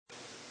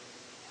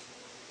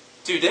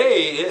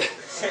Today is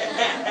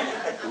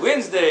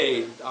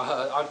Wednesday,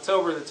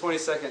 October the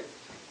 22nd,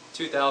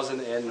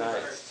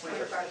 2009.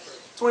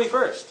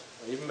 21st.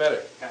 Even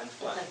better.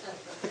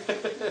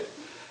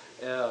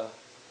 Yeah.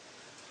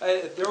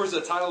 There was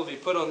a title to be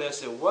put on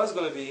this. It was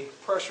going to be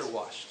pressure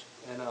washed.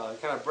 And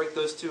kind of break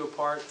those two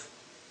apart.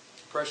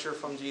 Pressure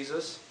from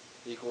Jesus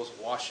equals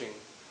washing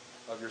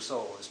of your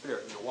soul and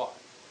spirit, your walk.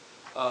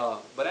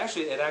 But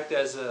actually it acted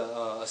as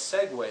a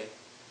segue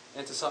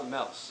into something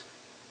else.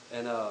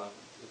 And the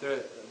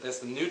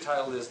new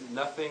title is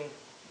Nothing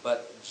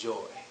But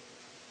Joy.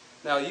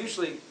 Now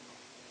usually,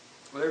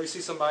 whenever you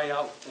see somebody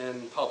out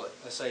in public,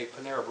 let's say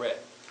Panera Bread,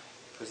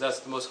 because that's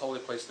the most holy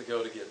place to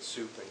go to get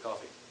soup and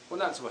coffee. Well,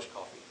 not so much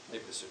coffee,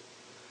 maybe the soup.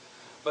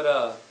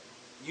 But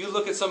you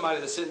look at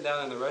somebody that's sitting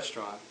down in the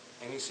restaurant,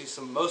 and you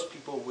see most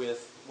people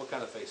with what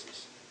kind of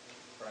faces?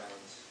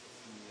 Frowns.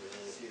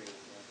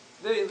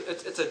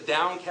 It's a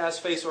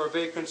downcast face or a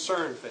very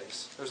concerned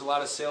face. There's a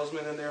lot of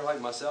salesmen in there like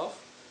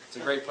myself. It's a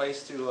great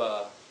place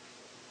to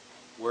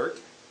work.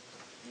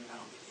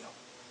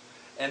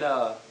 And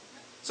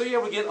so yeah,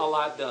 we're getting a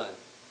lot done.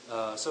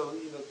 So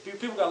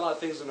people got a lot of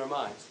things in their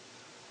minds.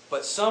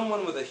 But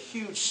someone with a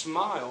huge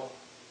smile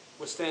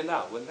would stand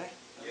out, wouldn't they?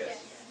 Yes.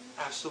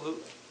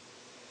 Absolutely.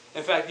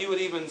 In fact, you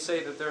would even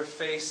say that their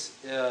face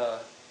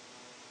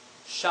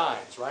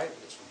shines, right?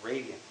 It's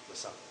radiant with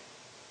something.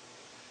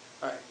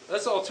 All right,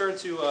 let's all turn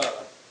to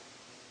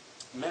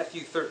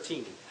Matthew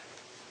 13.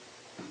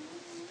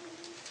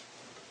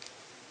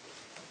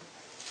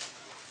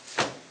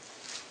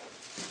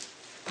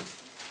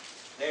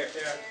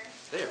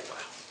 There. Wow.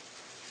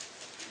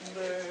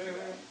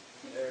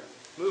 There.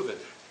 Moving.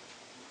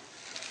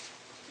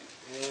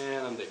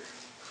 And I'm there.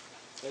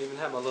 I even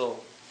have my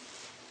little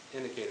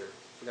indicator.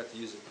 Forgot to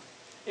use it.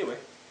 Anyway.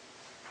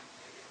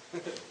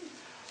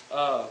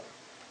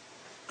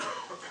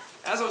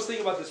 As I was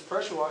thinking about this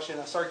pressure washing,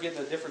 I started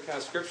getting the different kind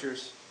of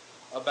scriptures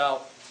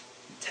about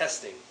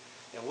testing.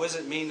 And what does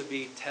it mean to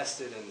be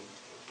tested and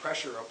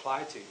pressure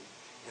applied to you?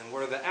 And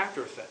what are the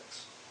after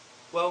effects?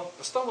 Well,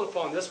 I stumbled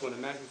upon this one in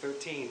Matthew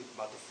 13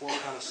 about the 4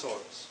 kind of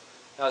soils.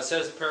 Now it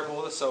says the parable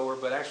of the sower,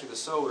 but actually the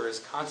sower is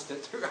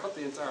constant throughout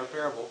the entire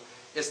parable.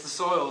 It's the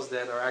soils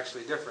that are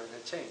actually different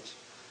and change.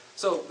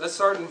 So let's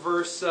start in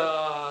verse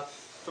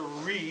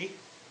 3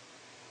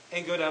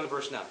 and go down to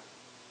verse 9.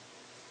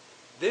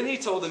 Then he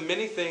told them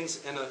many things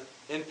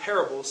in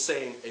parables,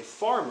 saying, a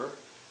farmer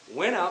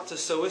went out to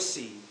sow his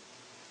seed.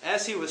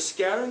 As he was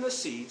scattering the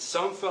seed,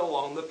 some fell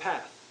along the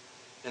path,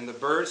 and the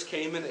birds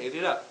came and ate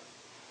it up.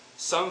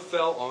 Some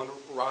fell on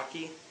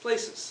rocky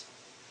places,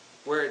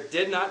 where it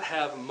did not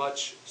have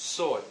much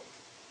soil.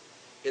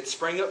 It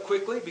sprang up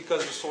quickly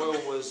because the soil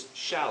was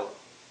shallow.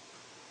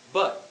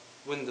 But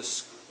when the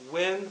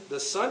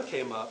sun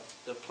came up,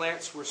 the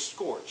plants were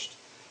scorched,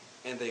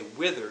 and they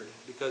withered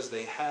because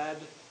they had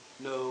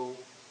no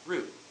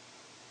root.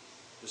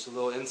 Just a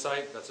little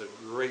insight, that's a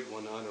great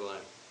one to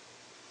underline.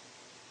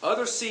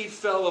 Other seed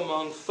fell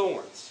among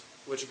thorns,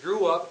 which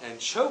grew up and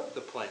choked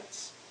the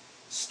plants.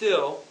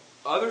 Still,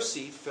 other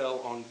seed fell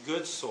on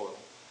good soil,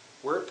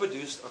 where it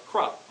produced a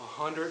crop,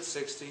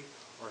 160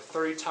 or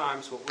 30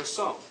 times what was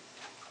sown.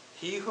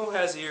 He who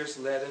has ears,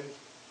 let him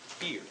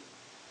hear.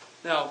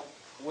 Now,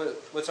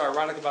 what's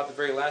ironic about the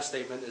very last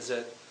statement is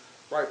that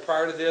right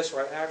prior to this,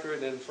 right after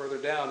it, and then further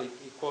down,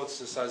 he quotes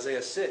this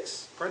Isaiah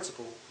 6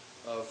 principle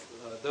of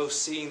those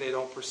seeing they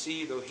don't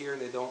perceive, those hearing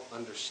they don't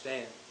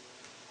understand.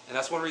 And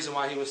that's one reason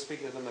why he was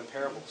speaking to them in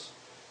parables.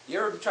 You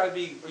ever try to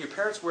be, your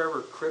parents were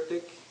ever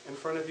cryptic in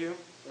front of you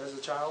as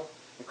a child?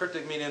 And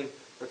cryptic meaning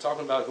they're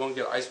talking about going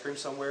to get ice cream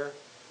somewhere.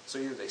 So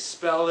either they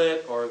spell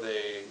it or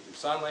they do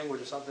sign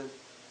language or something.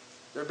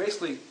 They're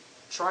basically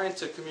trying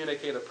to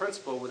communicate a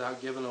principle without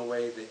giving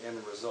away the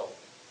end result.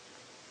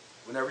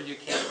 Whenever you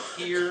can't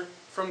hear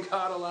from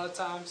God a lot of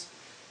times,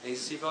 and you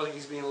feel like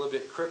he's being a little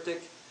bit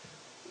cryptic,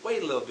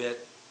 wait a little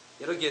bit.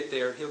 It'll get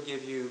there. He'll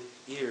give you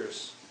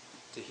ears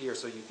to hear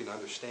so you can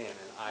understand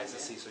and eyes to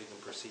see so you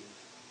can perceive.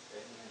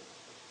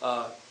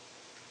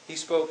 He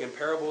spoke in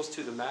parables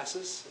to the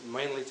masses,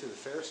 mainly to the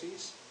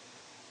Pharisees,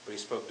 but he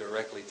spoke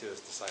directly to his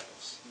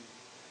disciples.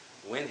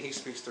 When he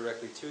speaks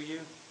directly to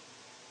you,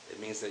 it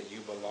means that you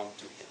belong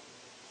to him.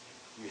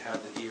 You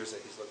have the ears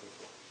that he's looking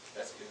for.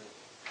 That's good.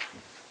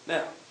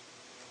 Now,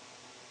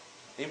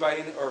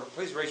 anybody, or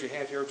please raise your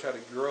hand if you ever try to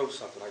grow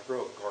something. I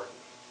grow a garden.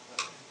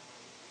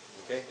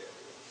 Okay?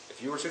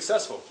 If you were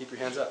successful, keep your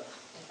hands up.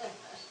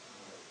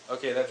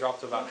 Okay, that dropped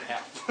to about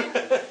half.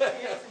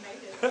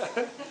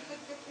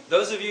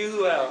 Those of you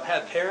who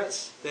had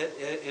parents that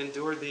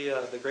endured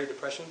the Great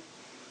Depression,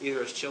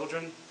 either as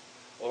children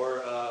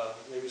or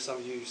maybe some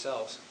of you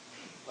yourselves,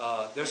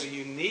 there's a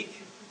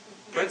unique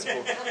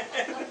principle.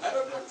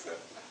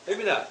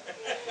 Maybe not.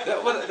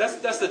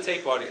 That's the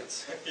tape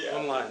audience. Yeah.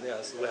 Online, yeah,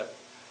 that's the web.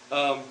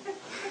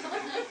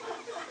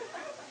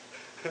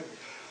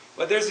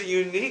 But there's a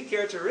unique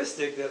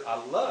characteristic that I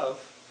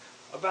love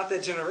about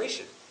that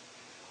generation.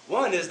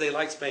 One is they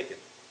like spanking.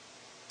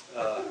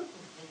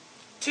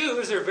 Two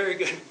is they're very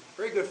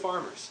good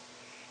farmers.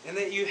 And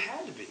that you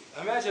had to be.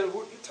 Imagine,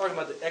 we're talking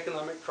about the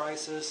economic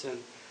crisis and,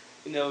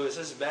 is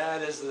as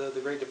bad as the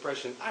Great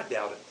Depression? I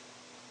doubt it.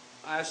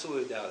 I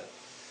absolutely doubt it.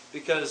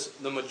 Because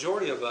the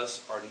majority of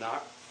us are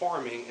not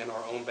farming in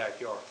our own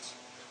backyards.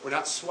 We're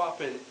not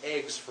swapping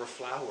eggs for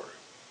flour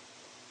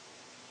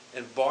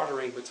and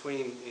bartering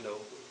between,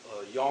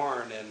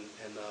 yarn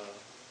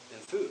and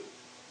food.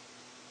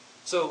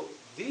 So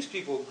these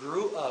people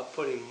grew up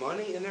putting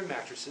money in their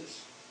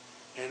mattresses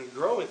and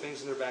growing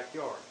things in their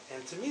backyard.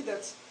 And to me,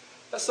 that's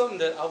something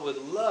that I would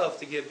love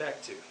to get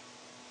back to,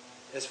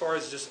 as far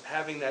as just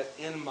having that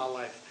in my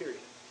life, period.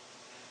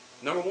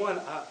 Number one,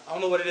 I don't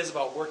know what it is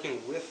about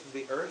working with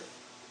the earth,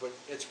 but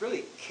it's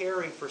really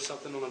caring for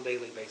something on a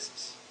daily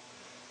basis.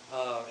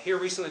 Here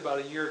recently, about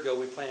a year ago,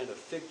 we planted a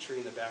fig tree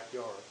in the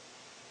backyard.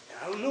 And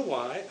I don't know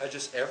why,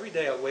 every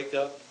day I wake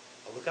up,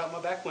 I look out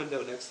my back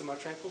window next to my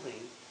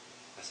trampoline,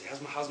 I say,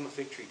 how's my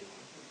fig tree doing?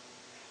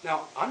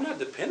 Now, I'm not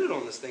dependent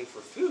on this thing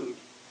for food.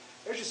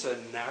 There's just a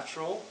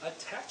natural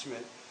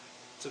attachment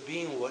to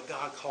being what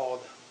God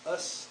called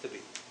us to be.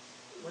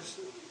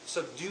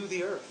 Subdue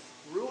the earth,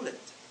 rule it.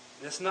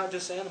 And it's not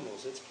just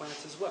animals, it's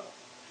plants as well.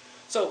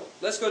 So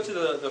let's go to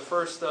the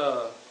first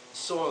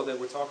soil that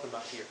we're talking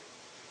about here.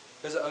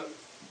 Because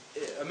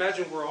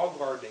imagine we're all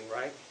gardening,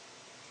 right?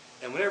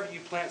 And whenever you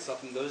plant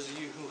something, those of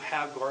you who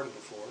have gardened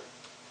before,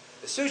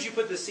 as soon as you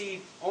put the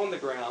seed on the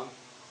ground,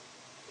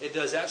 it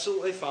does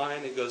absolutely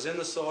fine. It goes in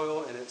the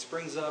soil and it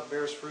springs up,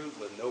 bears fruit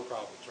with no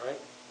problems, right?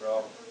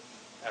 Wrong.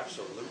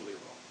 Absolutely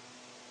wrong.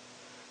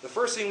 The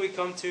first thing we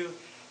come to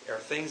are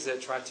things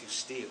that try to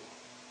steal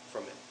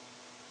from it.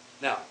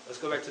 Now, let's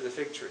go back to the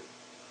fig tree.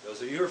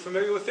 Those of you who are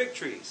familiar with fig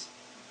trees,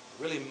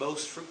 really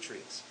most fruit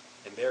trees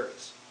and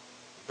berries,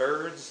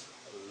 birds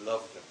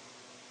love them.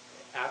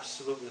 They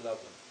absolutely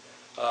love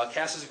them.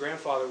 Cass's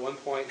grandfather at one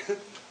point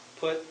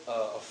put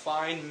a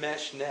fine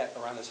mesh net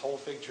around his whole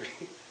fig tree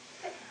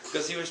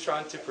because he was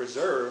trying to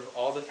preserve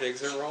all the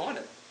figs that were on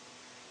it.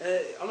 And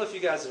I don't know if you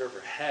guys have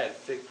ever had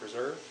fig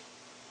preserve,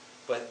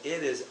 but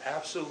it is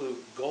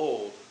absolute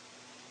gold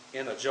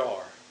in a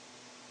jar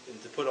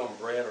and to put on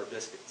bread or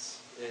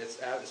biscuits.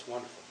 It's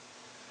wonderful.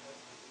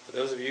 For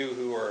those of you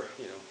who are,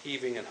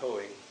 heaving and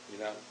hoeing,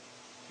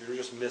 you're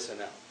just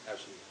missing out,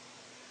 absolutely.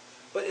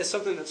 But it's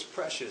something that's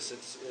precious.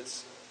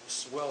 It's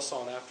well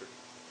sought after.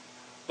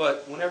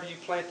 But whenever you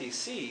plant these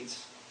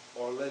seeds,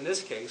 or in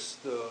this case,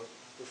 the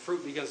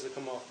fruit begins to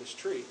come off this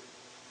tree,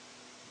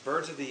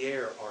 birds of the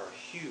air are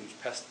a huge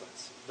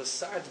pestilence,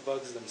 besides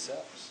bugs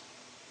themselves.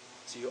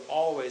 So you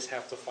always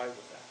have to fight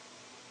with that.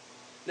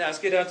 Now let's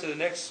get down to the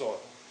next soil.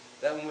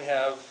 That one we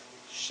have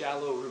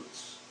shallow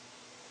roots.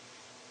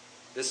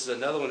 This is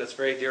another one that's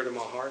very dear to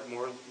my heart,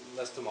 more or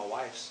less to my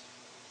wife's.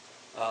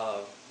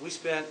 We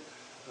spent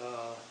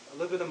a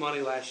little bit of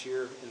money last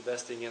year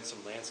investing in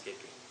some landscaping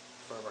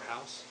in front of our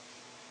house.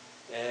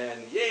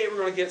 And yay, we're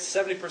going to get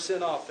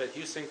 70% off at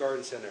Houston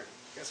Garden Center.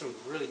 Got some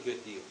really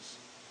good deals.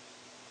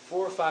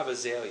 4 or 5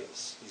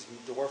 azaleas, these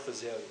dwarf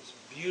azaleas,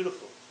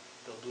 beautiful.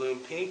 They'll bloom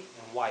pink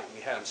and white.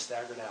 We had them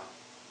staggered out.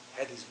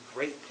 Had these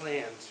great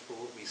plans for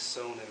what we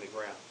sown in the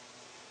ground.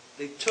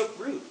 They took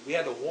root. We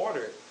had to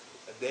water it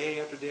day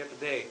after day after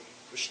day.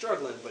 We're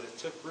struggling, but it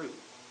took root.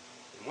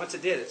 And once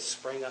it did, it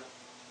sprang up.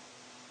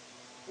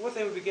 One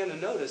thing we began to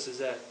notice is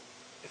that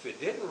if it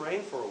didn't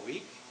rain for a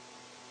week,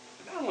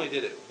 not only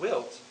did it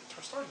wilt,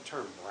 it started to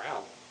turn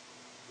brown,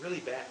 really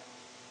bad.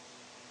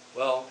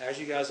 Well, as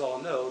you guys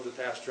all know, the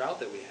past drought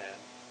that we had,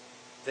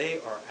 they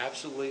are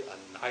absolutely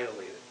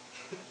annihilated.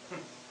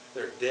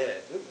 They're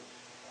dead.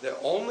 The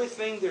only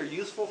thing they're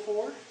useful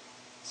for,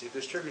 see if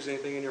this triggers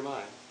anything in your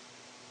mind,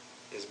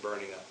 is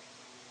burning up.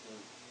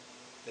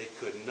 They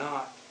could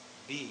not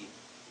be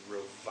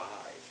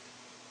revived.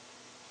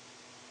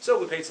 So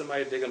we paid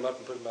somebody to dig them up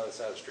and put them by the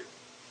side of the street.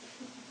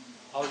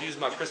 I'll use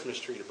my Christmas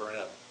tree to burn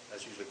up.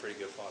 That's usually pretty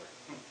good fodder.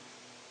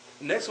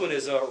 The next one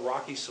is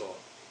rocky soil.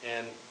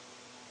 And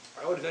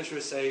I would venture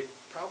to say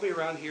probably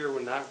around here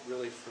we're not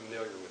really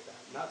familiar with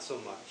that. Not so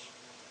much.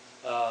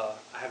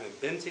 I haven't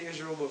been to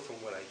Israel, but from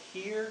what I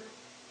hear,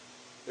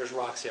 there's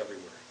rocks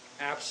everywhere.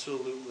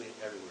 Absolutely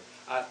everywhere.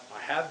 I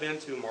have been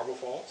to Marble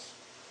Falls.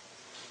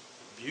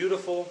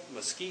 Beautiful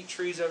mesquite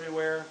trees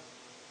everywhere.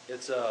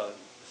 It's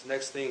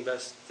next thing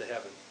best to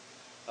heaven.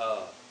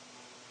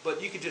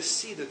 But you can just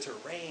see the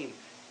terrain.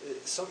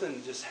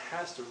 Something just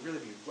has to really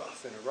be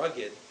rough and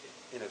rugged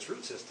in its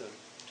root system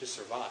to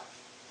survive.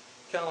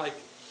 Kind of like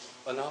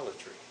an olive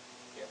tree.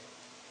 Yeah.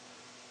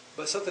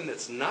 But something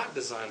that's not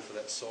designed for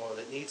that soil,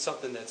 that needs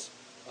something that's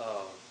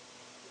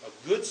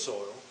a good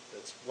soil,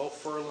 that's well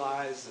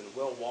fertilized and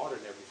well watered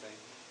and everything,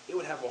 it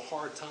would have a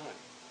hard time.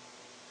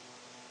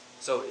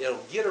 So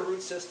it'll get a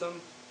root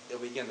system,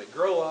 it'll begin to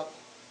grow up,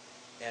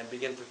 and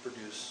begin to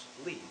produce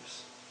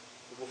leaves.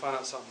 We'll find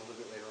out something a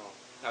little bit later on.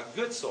 Now,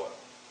 good soil.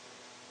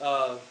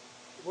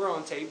 We're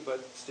on tape,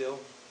 but still,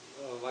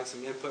 like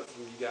some input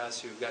from you guys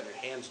who've gotten your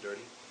hands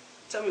dirty.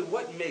 Tell me,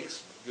 what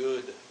makes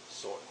good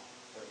soil?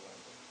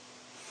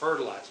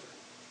 Fertilizer.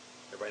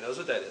 Everybody knows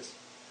what that is.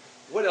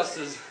 What else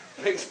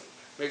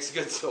makes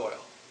good soil?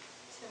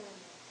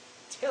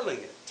 tilling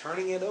it,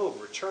 turning it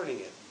over, churning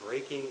it,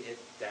 breaking it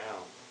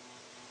down.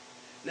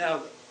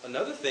 Now,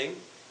 another thing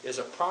is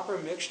a proper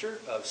mixture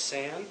of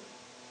sand,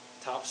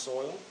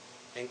 topsoil,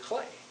 and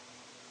clay.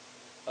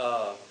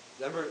 I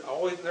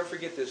always never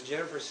forget this.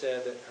 Jennifer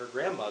said that her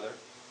grandmother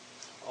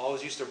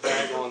always used to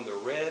brag on the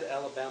red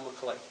Alabama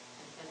clay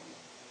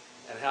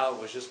and how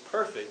it was just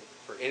perfect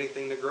for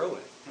anything to grow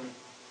in.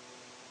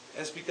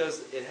 That's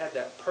because it had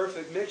that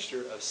perfect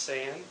mixture of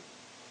sand,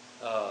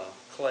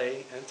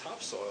 clay, and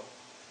topsoil,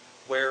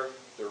 where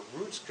the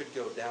roots could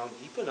go down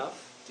deep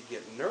enough to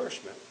get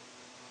nourishment,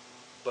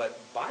 but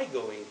by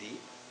going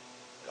deep,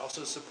 it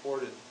also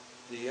supported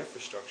the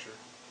infrastructure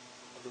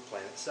of the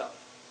plant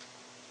itself.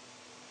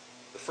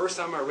 The first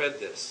time I read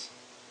this,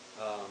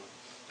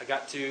 I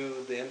got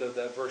to the end of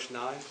that verse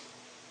 9. I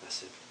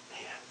said,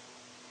 man,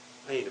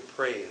 I need to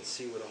pray and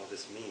see what all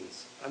this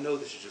means. I know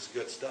this is just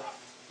good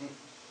stuff.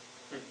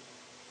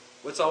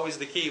 What's always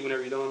the key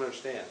whenever you don't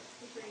understand?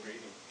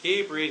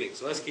 Keep reading.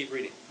 So let's keep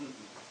reading.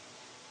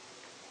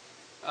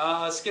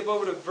 Skip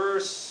over to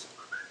verse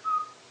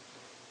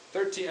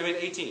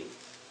 18.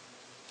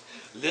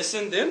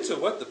 Listen then to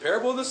what the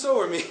parable of the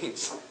sower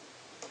means.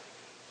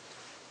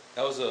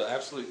 That was an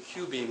absolute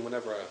cue beam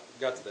whenever I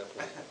got to that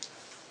point.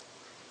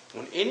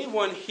 When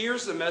anyone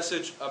hears the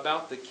message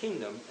about the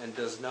kingdom and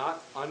does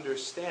not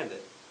understand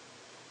it,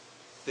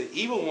 the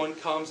evil one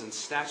comes and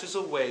snatches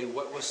away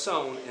what was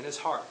sown in his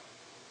heart.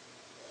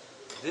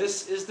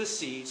 This is the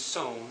seed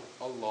sown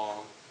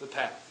along the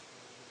path.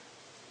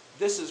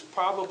 This is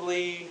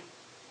probably,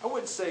 I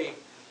wouldn't say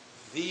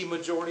the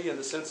majority in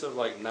the sense of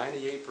like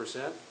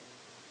 98%,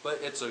 but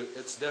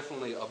it's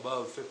definitely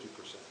above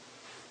 50%.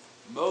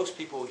 Most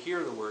people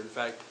hear the word. In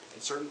fact,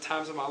 at certain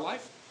times in my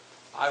life,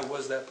 I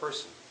was that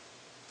person.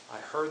 I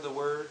heard the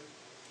word,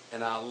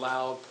 and I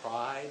allowed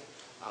pride,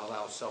 I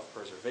allowed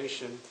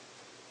self-preservation,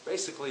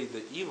 basically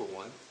the evil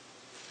one,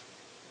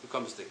 who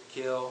comes to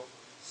kill,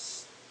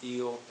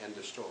 steal, and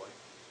destroy.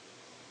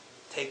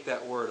 Take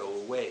that word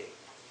away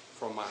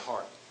from my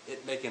heart,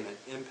 it making an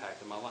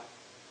impact in my life.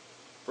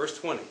 Verse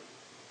 20.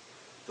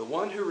 The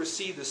one who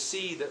received the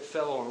seed that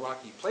fell on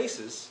rocky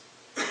places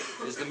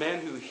is the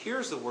man who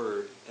hears the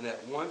word and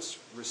at once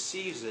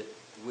receives it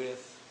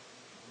with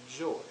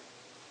joy.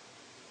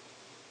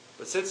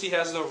 But since he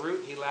has no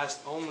root, he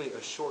lasts only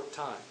a short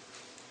time.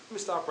 Let me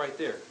stop right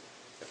there.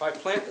 If I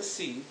plant the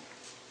seed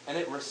and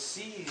it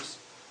receives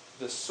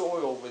the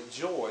soil with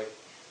joy,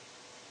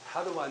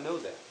 how do I know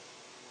that?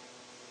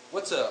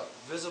 What's a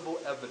visible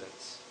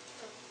evidence?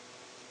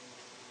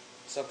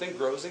 Something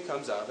grows and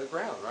comes out of the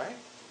ground, right?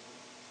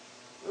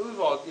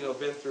 We've all,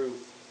 been through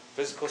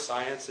physical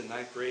science in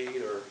 9th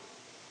grade, or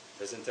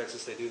as in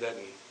Texas they do that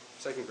in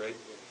 2nd grade.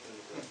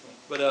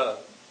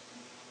 But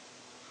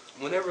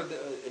whenever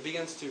it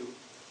begins to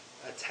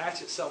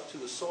attach itself to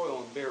the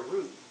soil and bear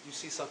root, you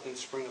see something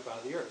spring up out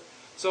of the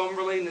earth. So I'm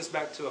relating this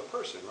back to a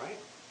person, right?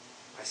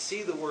 I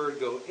see the word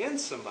go in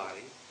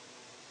somebody,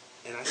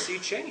 and I see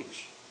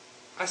change.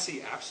 I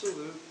see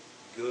absolute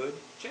good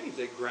change.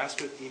 They grasp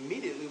it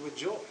immediately with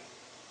joy.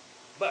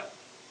 But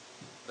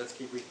let's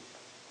keep reading.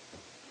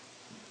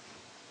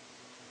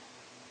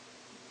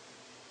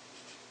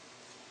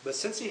 But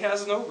since he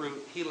has no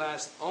root, he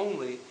lasts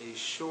only a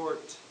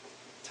short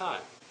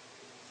time.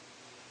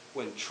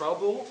 When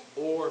trouble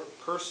or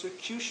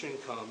persecution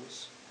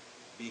comes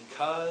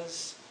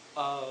because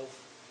of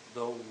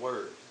the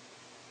word.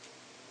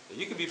 Now,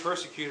 you can be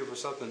persecuted for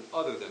something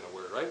other than a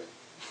word, right?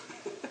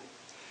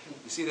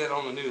 You see that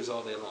on the news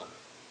all day long.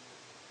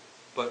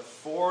 But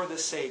for the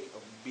sake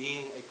of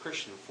being a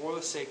Christian, for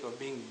the sake of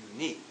being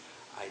unique,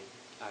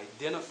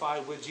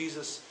 identified with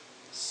Jesus,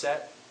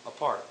 set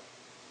apart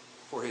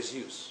for his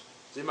use.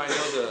 Does anybody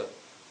know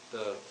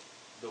the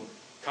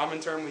common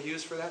term we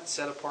use for that?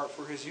 Set apart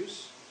for his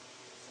use?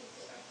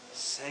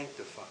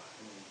 Sanctified.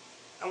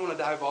 I want to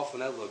dive off on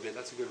that a little bit.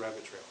 That's a good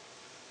rabbit trail.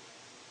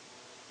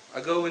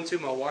 I go into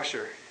my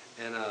washer,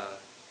 and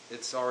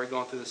it's already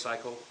gone through the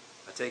cycle.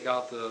 I take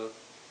out the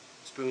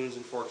spoons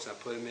and forks, and I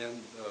put them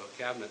in the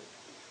cabinet.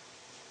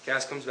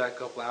 Cass comes back a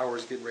couple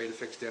hours, getting ready to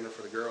fix dinner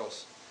for the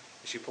girls.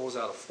 And she pulls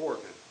out a fork.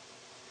 And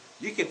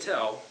you can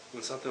tell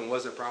when something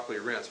wasn't properly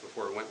rinsed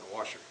before it went in the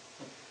washer.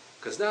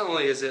 Because not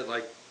only is it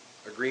like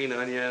a green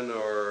onion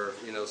or,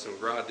 some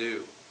gras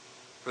doux,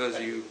 for those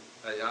of you,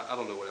 I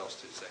don't know what else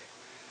to say,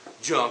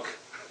 junk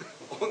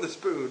on the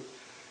spoon,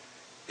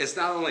 it's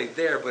not only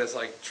there, but it's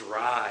like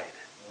dried.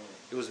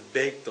 It was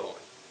baked on.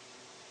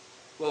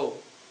 Well,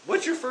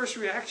 what's your first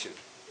reaction?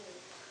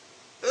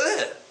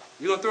 Ugh!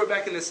 You're going to throw it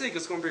back in the sink,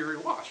 it's going to be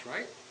rewashed,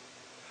 right?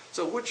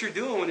 So what you're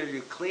doing whenever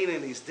you're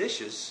cleaning these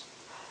dishes,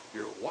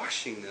 you're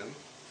washing them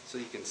so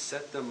you can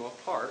set them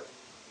apart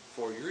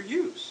for your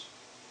use.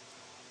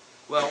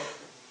 Well,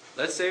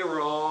 let's say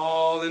we're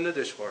all in the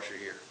dishwasher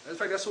here. In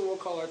fact, that's what we'll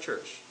call our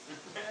church.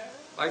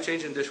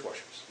 Life-changing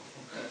dishwashers.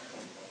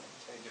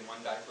 Changing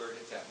one diaper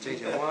at a time.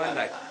 Changing one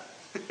diaper.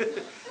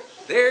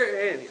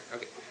 There and here.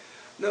 Okay.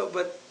 No,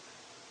 but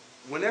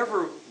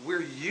whenever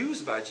we're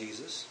used by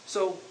Jesus,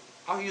 so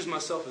I'll use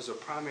myself as a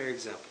primary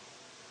example.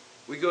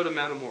 We go to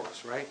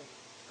Matamoros, right?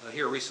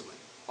 here recently.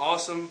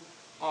 Awesome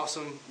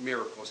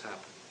miracles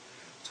happened.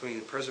 Between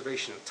the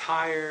preservation of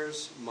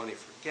tires, money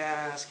for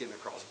gas, getting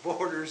across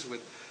borders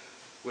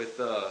with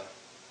the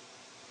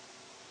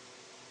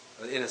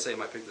NSA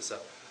might pick this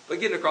up. But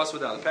getting across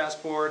without a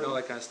passport and all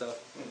that kind of stuff.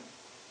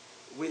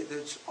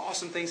 There's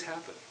awesome things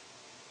happen.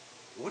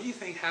 What do you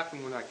think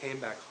happened when I came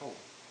back home?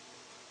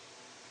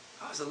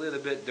 I was a little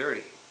bit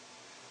dirty.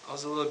 I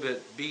was a little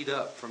bit beat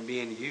up from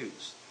being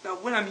used. Now,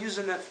 when I'm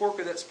using that fork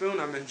or that spoon,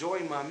 I'm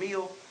enjoying my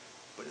meal,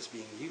 but it's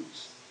being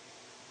used.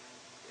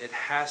 It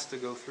has to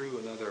go through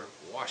another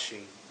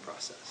washing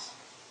process.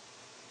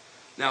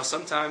 Now,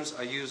 sometimes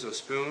I use a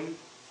spoon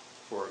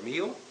for a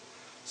meal.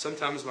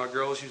 Sometimes my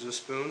girls use a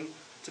spoon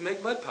to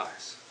make mud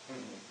pies.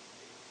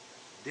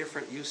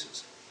 Different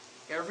uses.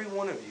 Every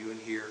one of you in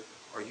here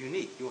are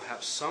unique. You'll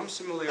have some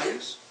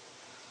similarities.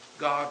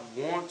 God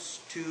wants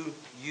to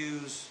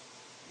use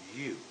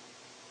you.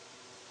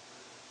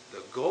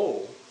 The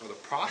goal, or the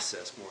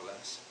process more or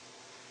less,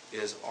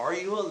 is are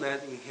you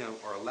letting Him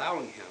or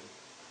allowing Him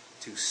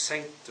to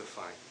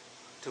sanctify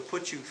you, to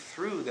put you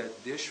through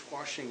that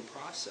dishwashing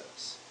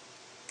process,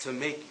 to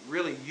make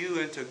really you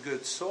into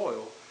good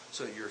soil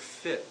so that you're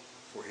fit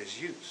for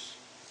His use.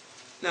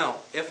 Now,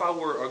 if I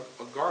were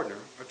a gardener,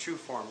 a true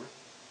farmer,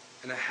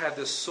 and I had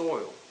this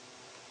soil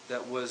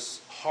that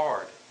was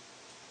hard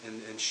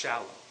and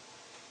shallow,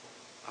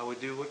 I would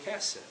do what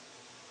Cass said.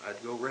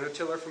 I'd go rent a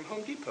tiller from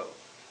Home Depot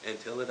and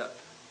till it up.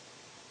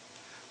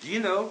 Do you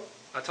know,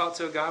 I talked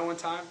to a guy one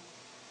time.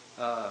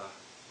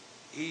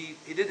 He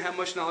didn't have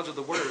much knowledge of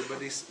the Word, but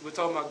we're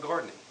talking about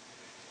gardening.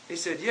 He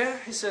said,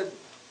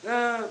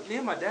 me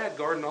and my dad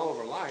gardened all of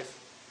our life.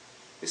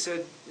 He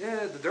said,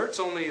 the dirt's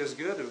only as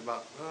good in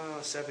about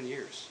 7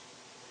 years.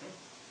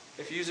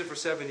 If you use it for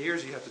 7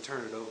 years, you have to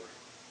turn it over.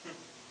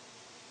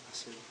 I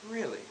said,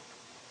 really?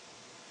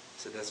 I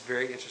said, that's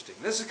very interesting.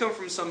 This has come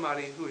from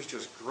somebody who has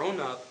just grown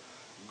up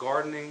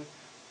gardening.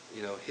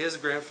 You know, his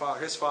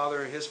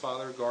father and his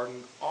father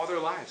gardened all their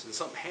lives, and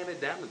something handed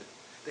down to them.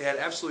 They had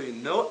absolutely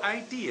no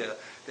idea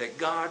that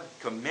God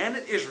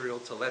commanded Israel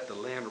to let the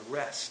land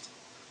rest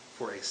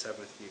for a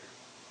seventh year.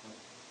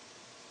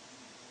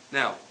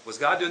 Now, was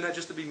God doing that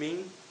just to be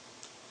mean?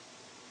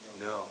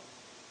 No.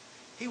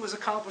 He was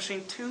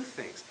accomplishing two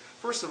things.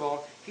 First of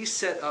all, He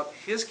set up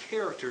His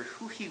character,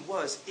 who He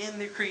was in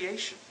the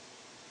creation.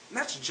 And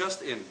that's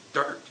just in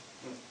dirt.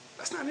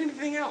 That's not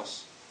anything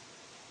else.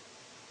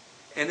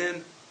 And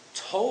then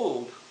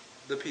told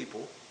the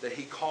people that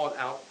He called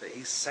out, that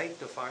He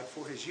sanctified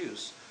for His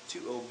use,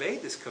 to obey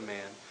this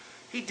command.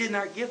 He did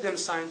not give them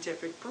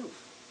scientific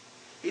proof.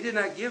 He did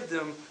not give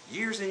them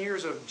years and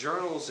years of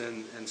journals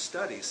and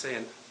studies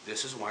saying,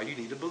 this is why you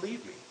need to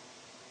believe me.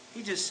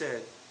 He just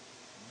said,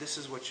 this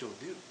is what you'll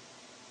do.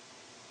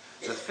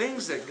 The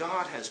things that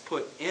God has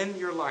put in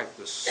your life,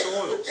 the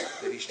soils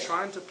that He's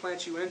trying to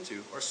plant you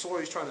into, or soil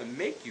He's trying to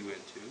make you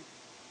into,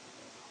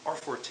 are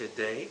for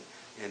today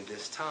and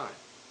this time.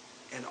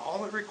 And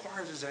all it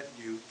requires is that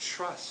you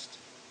trust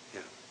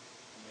Him.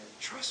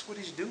 Trust what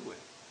He's doing.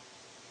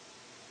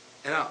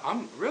 And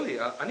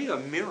I need a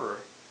mirror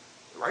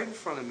right in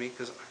front of me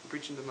because I'm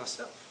preaching to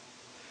myself.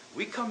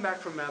 We come back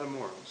from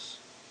Matamoros.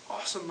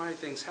 Awesome, mighty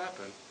things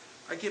happen.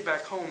 I get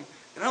back home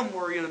and I'm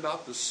worrying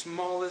about the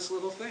smallest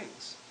little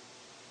things.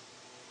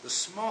 The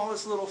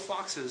smallest little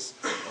foxes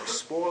are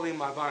spoiling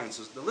my vines.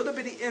 So the little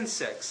bitty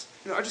insects.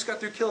 You know, I just got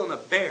through killing a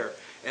bear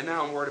and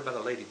now I'm worried about a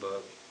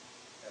ladybug.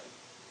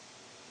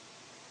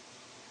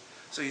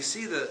 So you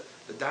see the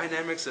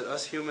dynamics that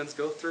us humans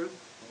go through?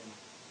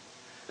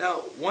 Now,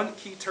 one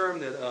key term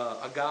that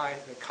a guy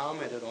that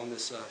commented on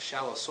this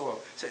shallow soil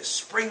said,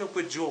 spring up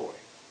with joy.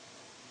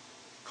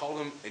 Called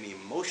him an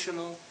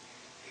emotional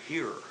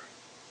hearer.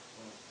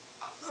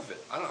 I love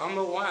it. I don't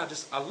know why,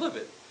 I love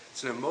it.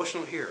 It's an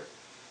emotional hearer.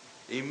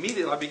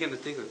 Immediately I begin to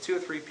think of 2 or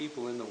 3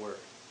 people in the Word.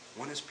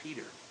 One is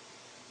Peter.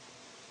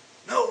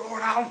 No,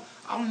 Lord,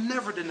 I'll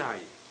never deny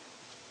you.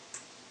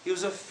 He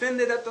was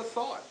offended at the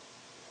thought.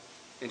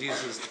 And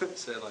Jesus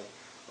said, like,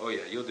 oh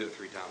yeah, you'll do it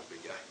 3 times,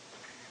 big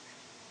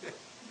guy.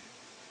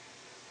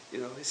 You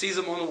know, he sees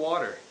him on the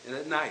water, and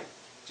at night,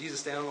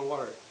 Jesus standing on the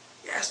water.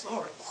 Yes,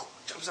 Lord.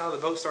 Jumps out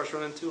of the boat, starts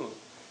running to him.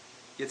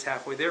 Gets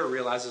halfway there,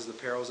 realizes the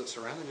perils that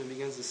surround him, and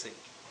begins to sink.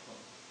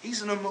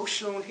 He's an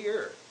emotional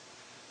hearer.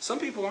 Some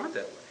people aren't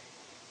that way.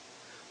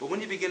 But when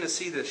you begin to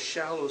see this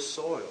shallow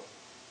soil,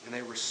 and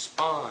they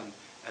respond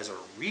as a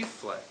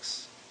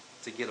reflex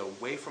to get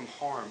away from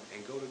harm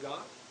and go to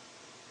God,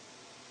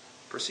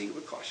 proceed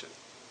with caution.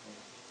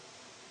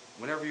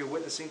 Whenever you're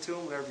witnessing to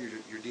them, whenever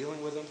you're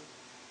dealing with them,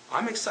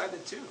 I'm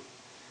excited too.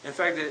 In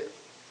fact,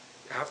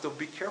 I have to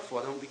be careful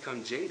I don't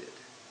become jaded.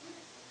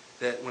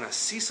 That when I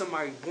see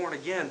somebody born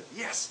again,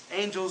 yes,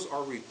 angels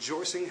are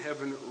rejoicing in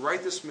heaven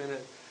right this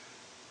minute.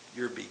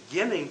 You're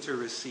beginning to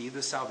receive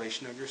the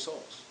salvation of your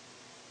souls.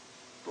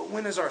 But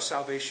when is our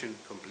salvation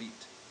complete?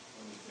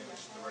 When we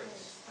finish the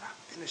race. When I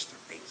finish the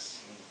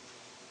race.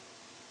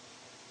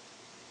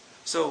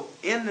 So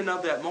in and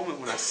of that moment,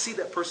 when I see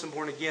that person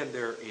born again,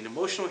 they're an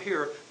emotional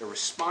hearer, they're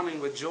responding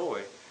with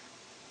joy.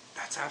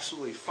 That's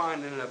absolutely fine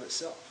in and of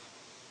itself.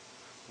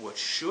 What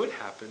should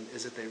happen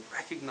is that they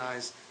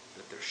recognize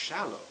that they're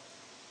shallow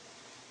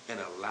and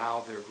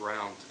allow their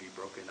ground to be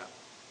broken up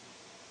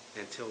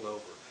and tilled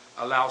over.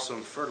 Allow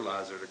some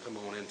fertilizer to come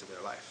on into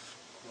their life.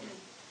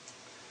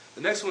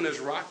 The next one is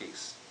rocky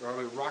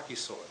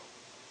soil.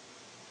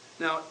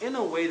 Now, in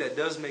a way that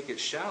does make it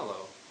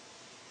shallow,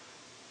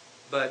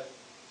 but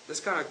this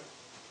kind of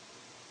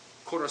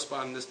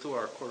corresponds this to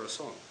our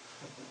corazón,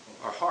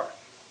 our heart,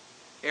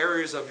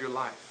 areas of your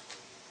life.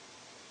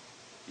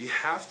 You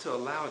have to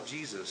allow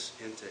Jesus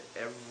into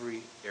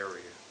every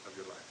area of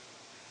your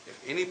life. If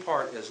any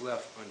part is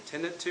left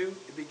untended to,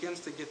 it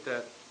begins to get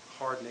that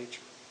hard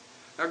nature.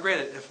 Now,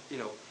 granted, if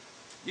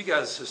you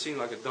guys have seen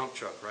like a dump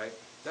truck, right?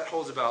 That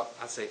holds about,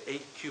 I'd say,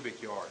 8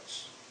 cubic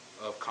yards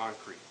of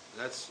concrete.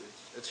 It's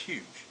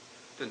huge.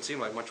 Doesn't seem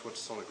like much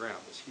what's on the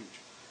ground. It's huge.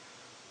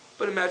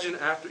 But imagine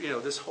after,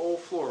 this whole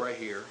floor right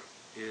here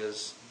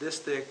is this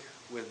thick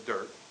with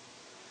dirt.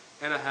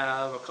 And I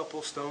have a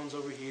couple stones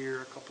over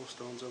here, a couple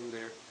stones over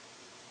there.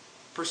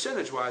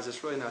 Percentage-wise,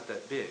 it's really not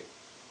that big.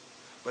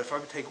 But if I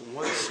would take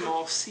one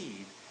small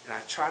seed and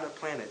I try to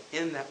plant it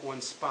in that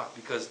one spot,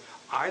 because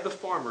I, the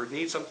farmer,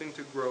 need something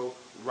to grow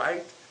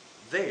right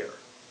there,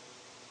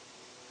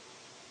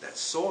 that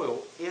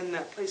soil in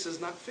that place is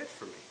not fit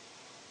for me.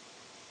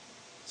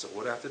 So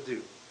what do I have to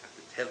do? I have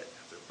to till it. I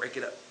have to break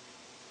it up.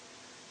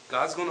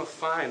 God's going to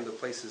find the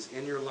places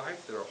in your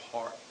life that are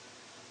hard,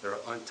 that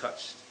are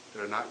untouched,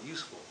 that are not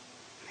useful.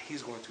 And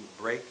He's going to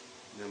break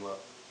them up.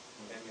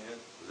 Amen.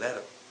 Let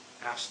Him.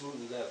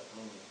 Absolutely let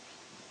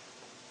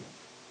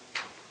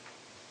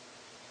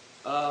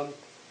Him.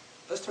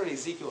 Let's turn to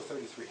Ezekiel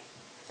 33.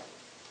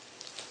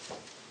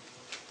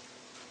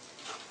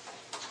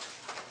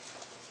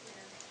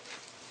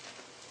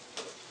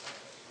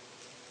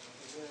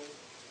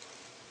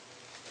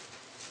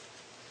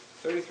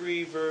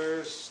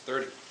 Verse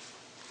 30.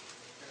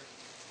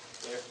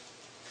 There.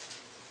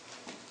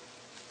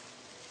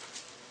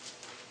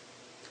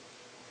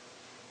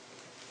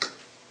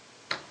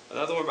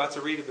 Another one we're about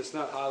to read, if it's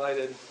not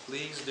highlighted,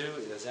 please do.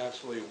 It is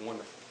absolutely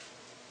wonderful.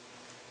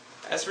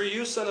 As for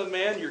you, son of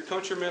man, your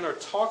countrymen are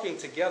talking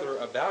together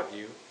about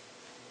you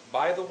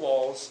by the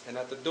walls and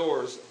at the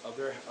doors of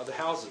the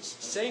houses,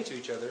 saying to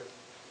each other,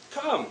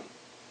 "Come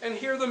and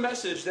hear the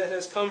message that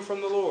has come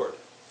from the Lord."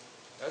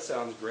 That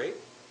sounds great.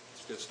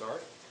 It's a good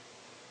start.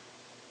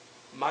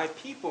 My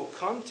people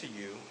come to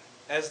you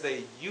as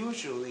they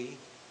usually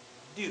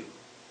do,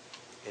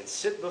 and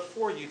sit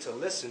before you to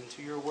listen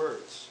to your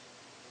words.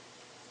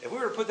 If we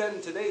were to put that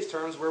in today's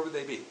terms, where would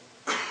they be?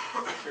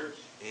 Church.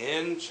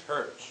 In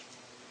church.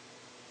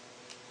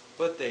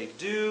 But they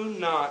do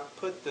not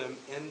put them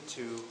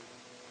into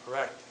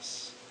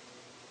practice.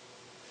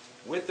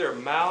 With their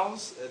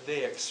mouths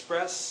they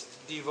express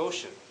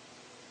devotion,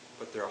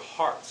 but their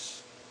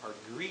hearts are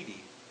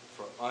greedy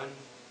for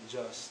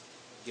unjust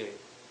gain.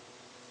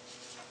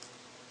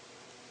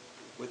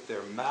 With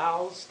their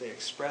mouths they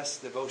express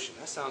devotion.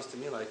 That sounds to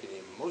me like an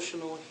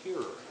emotional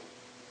hearer.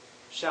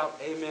 Shout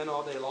amen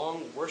all day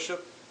long,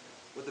 worship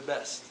with the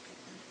best.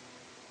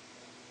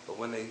 But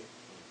when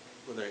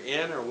they're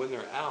in or when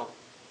they're out,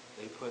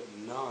 they put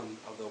none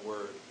of the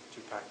word to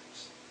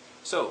practice.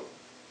 So,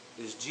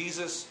 does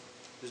Jesus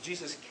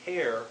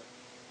care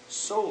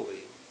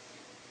solely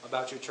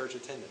about your church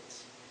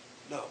attendance?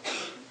 No.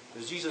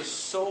 Does Jesus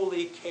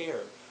solely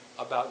care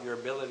about your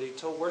ability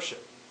to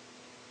worship?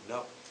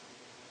 No.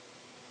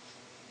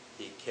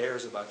 He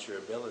cares about your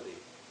ability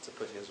to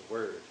put His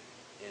word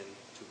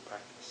into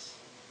practice.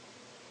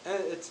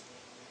 And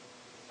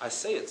I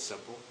say it's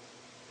simple.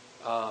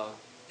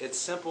 It's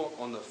simple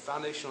on the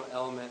foundational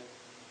element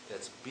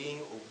that's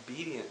being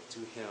obedient to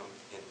Him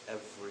in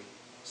every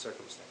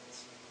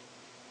circumstance.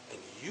 And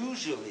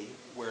usually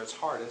where it's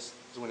hardest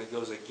is when it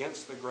goes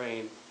against the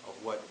grain of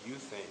what you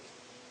think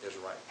is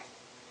right,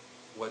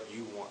 what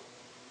you want.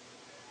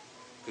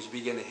 Because you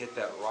begin to hit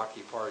that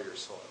rocky part of your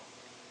soil.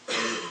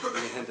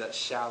 You hit that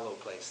shallow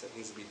place that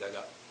needs to be dug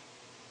up.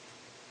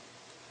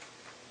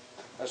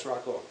 Let's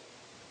rock on.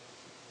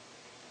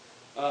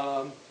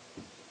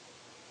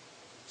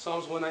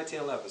 Psalms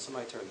 119:11.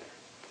 Somebody turn there.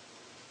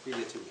 Read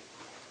it to me.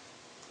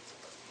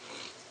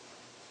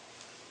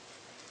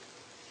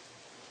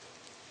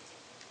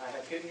 I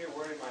have hidden your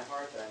word in my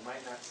heart that I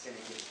might not sin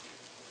against you.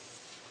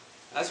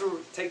 As we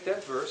take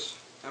that verse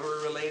and we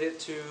relate it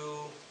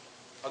to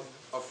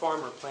a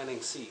farmer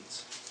planting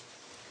seeds.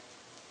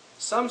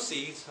 Some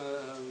seeds,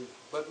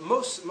 but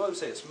most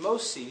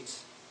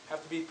seeds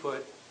have to be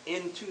put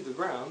into the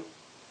ground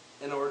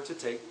in order to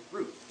take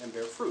root and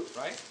bear fruit,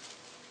 right?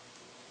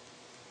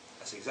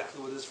 That's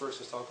exactly what this verse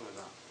is talking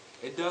about.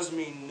 It does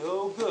me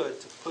no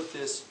good to put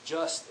this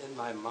just in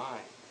my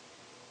mind.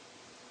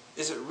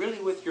 Is it really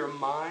with your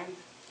mind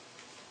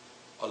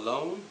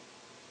alone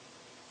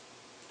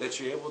that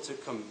you're able to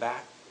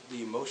combat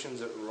the emotions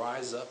that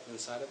rise up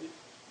inside of you?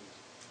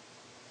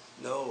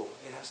 No,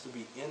 it has to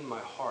be in my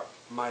heart.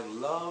 My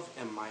love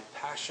and my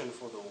passion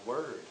for the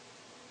Word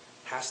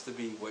has to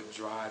be what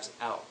drives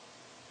out,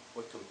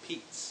 what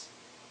competes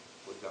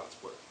with God's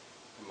Word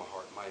in my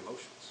heart, my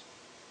emotions.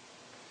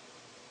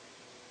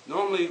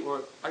 Normally,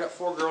 I got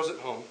 4 girls at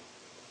home,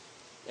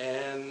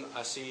 and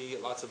I see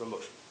lots of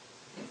emotion.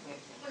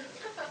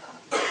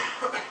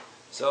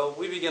 So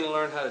we begin to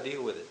learn how to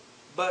deal with it.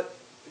 But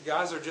the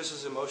guys are just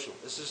as emotional.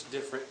 It's just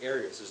different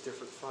areas. It's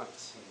different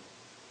fronts.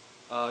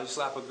 You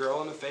slap a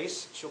girl in the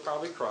face, she'll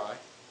probably cry.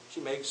 She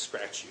may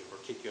scratch you or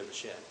kick you in the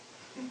shin.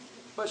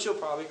 But she'll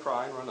probably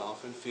cry and run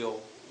off and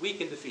feel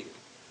weak and defeated.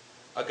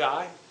 A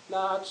guy,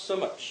 not so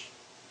much.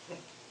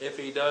 If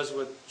he does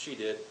what she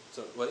did.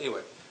 So, well,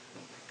 anyway.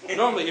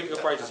 Normally, he'll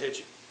probably just hit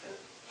you.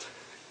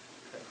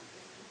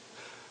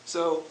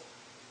 So,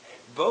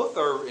 both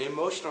are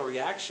emotional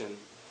reaction,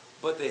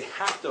 but they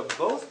have to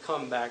both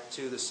come back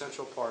to the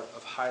central part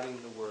of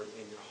hiding the Word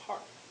in your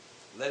heart.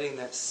 Letting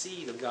that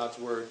seed of God's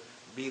Word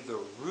be the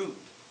root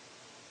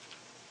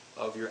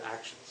of your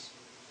actions.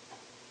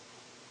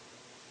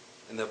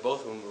 And that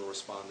both of them will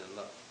respond in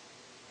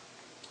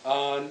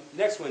love.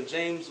 Next one,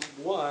 James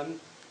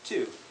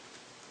 1:2.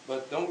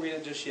 But don't read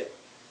it just yet.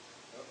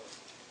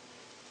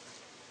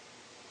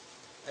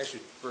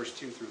 Actually, verse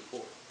 2 through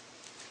 4.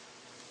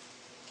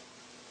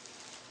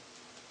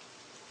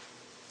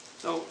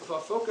 So, if I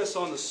focus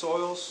on the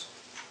soils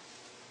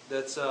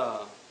that's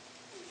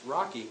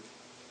rocky,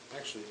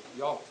 actually,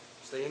 y'all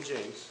stay in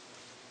James.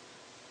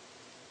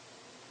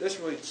 This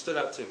really stood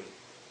out to me.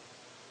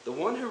 The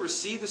one who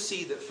received the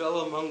seed that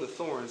fell among the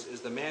thorns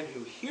is the man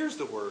who hears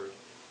the word,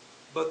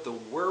 but the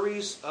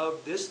worries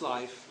of this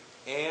life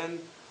and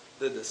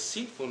the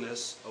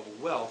deceitfulness of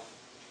wealth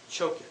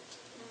choke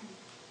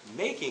it,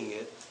 making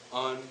it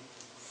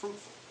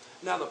unfruitful.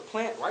 Now the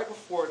plant, right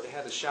before it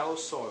had the shallow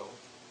soil,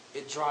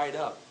 it dried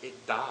up.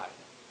 It died.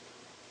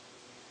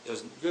 It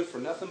was good for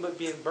nothing but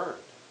being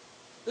burned.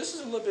 This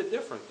is a little bit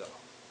different, though.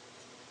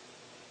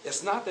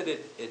 It's not that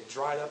it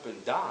dried up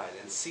and died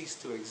and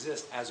ceased to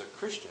exist as a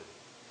Christian.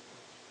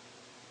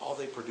 All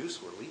they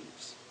produced were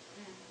leaves.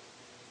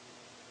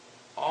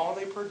 All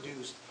they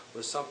produced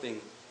was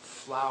something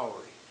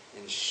flowery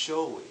and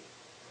showy,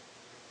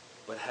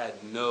 but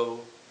had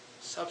no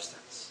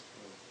substance.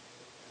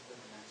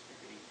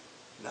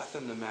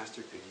 Nothing the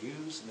master could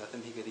use,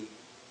 nothing he could eat.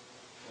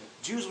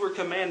 Jews were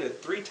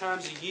commanded 3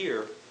 times a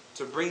year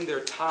to bring their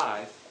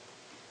tithe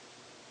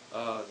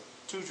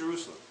to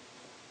Jerusalem.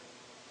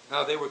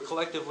 Now they would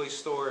collectively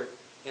store it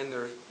in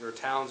their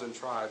towns and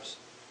tribes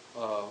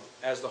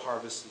as the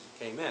harvest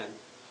came in.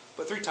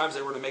 But 3 times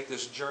they were to make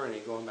this journey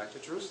going back to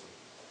Jerusalem.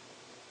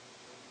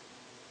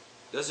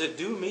 Does it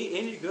do me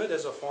any good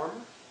as a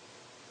farmer?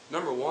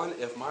 Number one,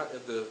 if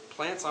the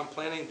plants I'm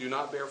planting do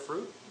not bear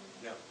fruit,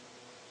 No.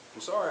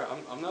 I'm sorry,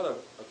 I'm not a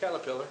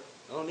caterpillar.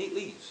 I don't need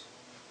leaves.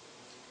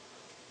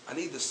 I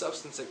need the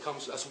substance that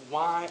comes. That's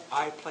why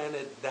I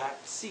planted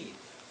that seed.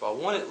 If I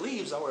wanted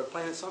leaves, I would have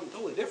planted something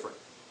totally different.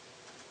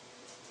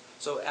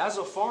 So as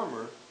a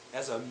farmer,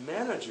 as a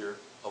manager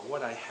of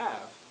what I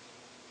have,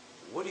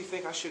 what do you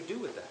think I should do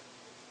with that?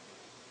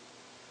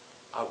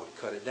 I would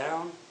cut it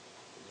down,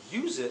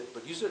 use it,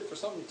 but use it for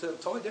something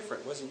totally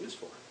different. It wasn't used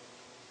for.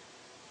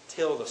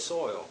 Till the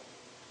soil,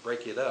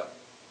 break it up,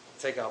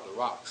 take out the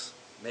rocks,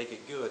 make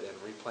it good, and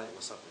replant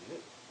with something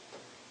new.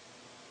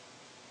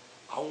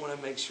 I want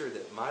to make sure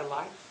that my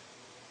life,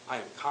 I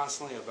am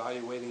constantly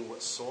evaluating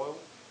what soil,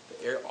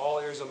 all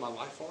areas of my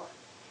life are.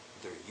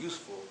 They're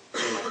useful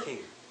to my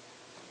kingdom.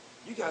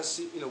 You guys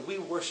see, we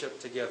worship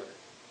together.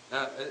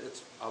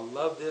 I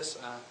love this.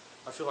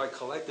 I feel like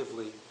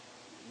collectively,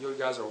 you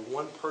guys are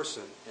one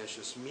person, and it's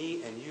just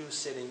me and you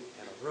sitting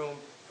in a room,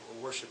 and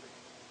we're worshiping.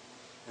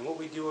 And what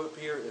we do up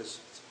here is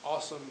it's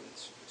awesome,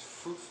 it's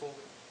fruitful,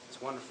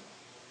 it's wonderful.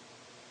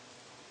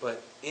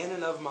 But in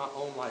and of my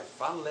own life,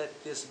 if I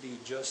let this be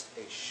just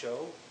a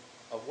show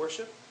of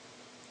worship,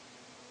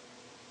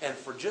 and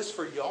for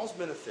y'all's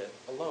benefit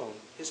alone,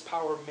 his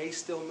power may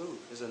still move,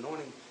 his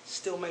anointing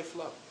still may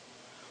flow.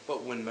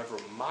 But whenever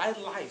my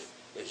life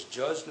is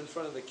judged in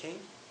front of the king,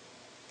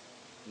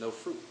 no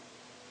fruit.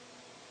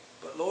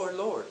 But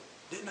Lord,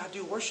 didn't I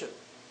do worship?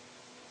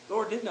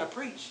 Lord, didn't I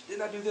preach?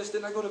 Didn't I do this?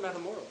 Didn't I go to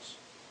Matamoros?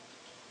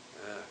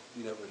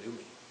 You never knew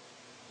me.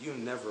 You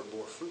never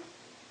bore fruit.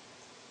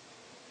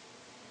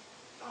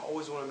 I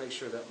always want to make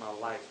sure that my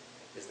life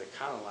is the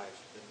kind of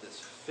life that is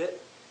fit,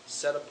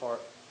 set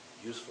apart,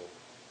 useful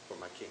for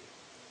my king.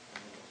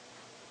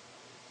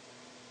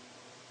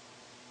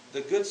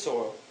 The good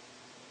soil,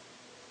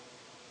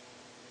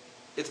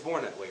 it's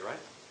born that way,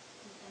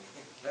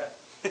 right?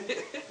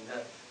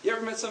 You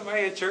ever met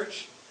somebody in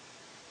church,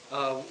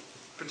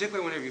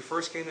 particularly whenever you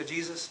first came to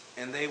Jesus,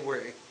 and they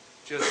were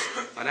just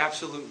an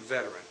absolute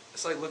veteran?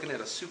 It's like looking at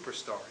a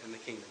superstar in the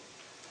kingdom.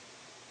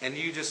 And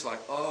you just like,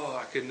 oh,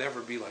 I could never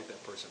be like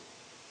that person.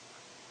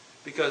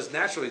 Because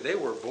naturally, they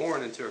were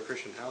born into a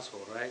Christian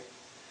household, right?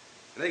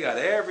 And they got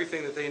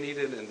everything that they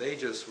needed, and they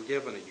just were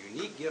given a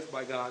unique gift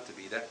by God to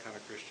be that kind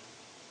of Christian.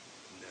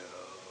 No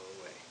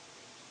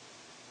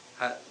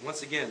way.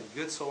 Once again,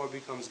 good soil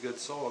becomes good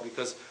soil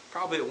because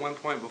probably at one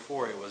point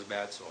before it was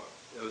bad soil.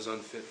 It was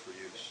unfit for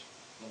use.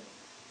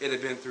 It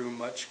had been through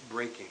much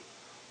breaking,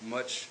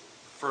 much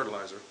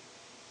fertilizer,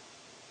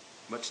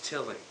 much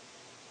tilling,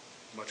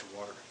 much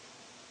water.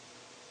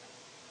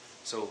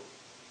 So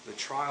the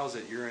trials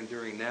that you're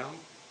enduring now,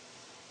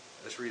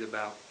 let's read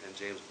about in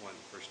James 1,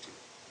 verse 2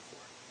 and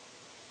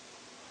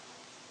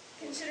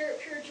 4. Consider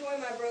it pure joy,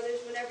 my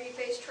brothers, whenever you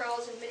face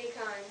trials of many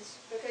kinds,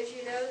 because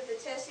you know that the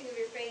testing of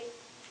your faith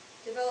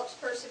develops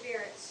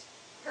perseverance.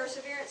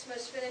 Perseverance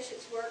must finish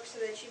its work so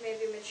that you may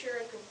be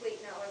mature and complete,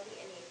 not lacking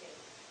anything.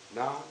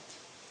 Not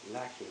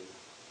lacking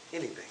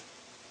anything.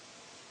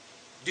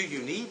 Do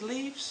you need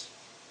leaves?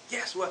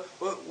 Yes.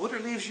 What are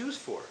leaves used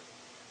for?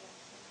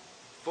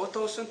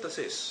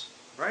 Photosynthesis,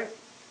 right?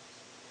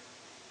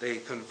 They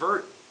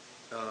convert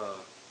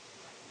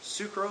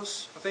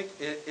sucrose, I think,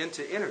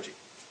 into energy,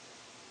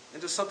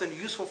 into something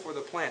useful for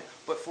the plant,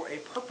 but for a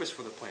purpose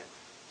for the plant,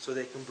 so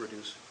they can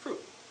produce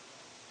fruit.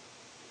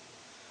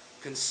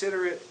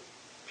 Consider it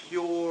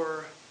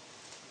pure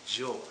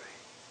joy.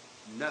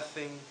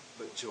 Nothing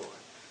but joy.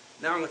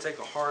 Now I'm going to take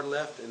a hard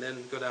left and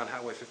then go down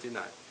Highway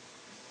 59.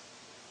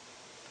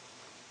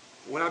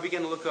 When I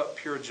begin to look up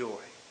pure joy,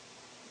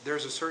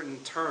 there's a certain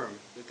term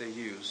that they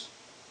use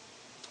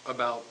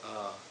about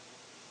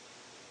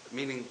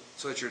meaning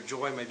so that your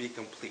joy may be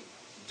complete.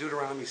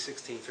 Deuteronomy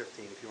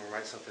 16:15, if you want to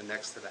write something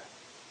next to that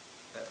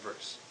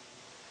verse.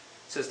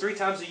 It says 3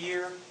 times a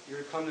year you're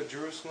to come to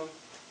Jerusalem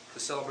to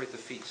celebrate the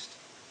feast.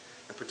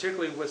 And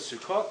particularly with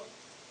Sukkot,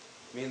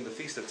 meaning the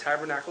Feast of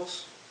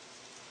Tabernacles,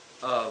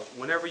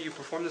 whenever you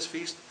perform this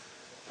feast,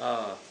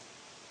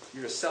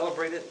 you're to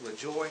celebrate it with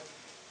joy.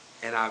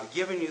 And I've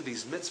given you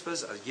these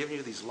mitzvahs, I've given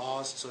you these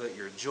laws so that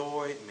your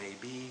joy may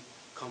be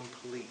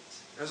complete.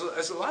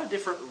 There's a lot of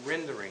different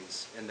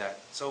renderings in that.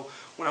 So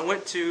when I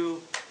went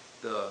to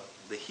the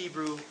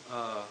Hebrew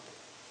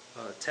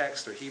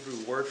text or Hebrew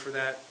word for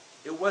that,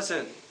 it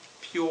wasn't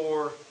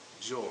pure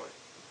joy.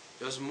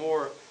 It was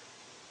more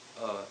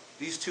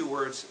these two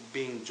words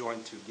being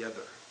joined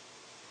together.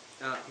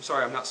 I'm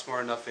sorry, I'm not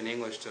smart enough in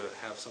English to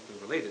have something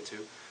related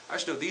to. I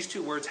just know these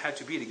two words had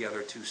to be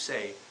together to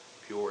say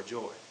pure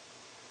joy.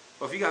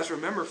 Well, if you guys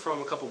remember from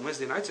a couple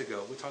Wednesday nights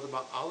ago, we talked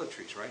about olive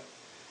trees, right?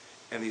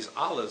 And these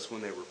olives,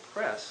 when they were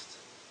pressed,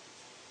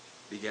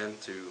 began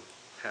to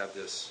have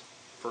this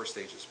first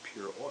stage is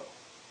pure oil.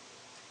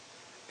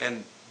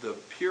 And the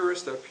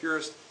purest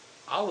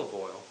olive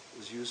oil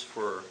was used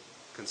for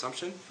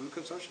consumption, food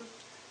consumption,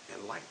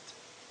 and light.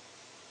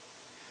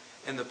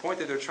 And the point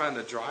that they're trying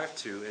to drive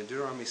to in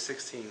Deuteronomy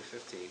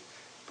 16:15,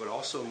 but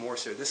also more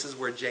so, this is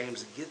where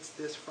James gets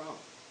this from.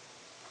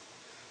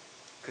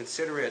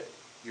 Consider it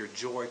your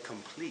joy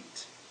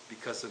complete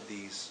because of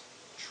these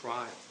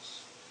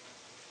trials.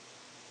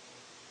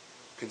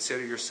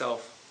 Consider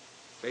yourself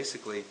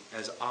basically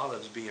as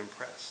olives being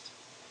pressed.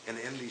 And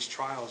in these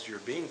trials you're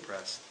being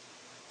pressed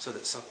so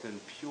that something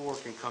pure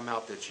can come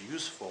out that's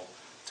useful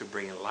to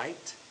bring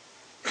light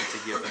and to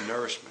give a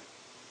nourishment.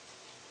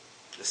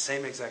 The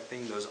same exact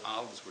thing those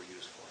olives were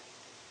used for.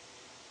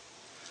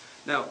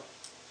 Now,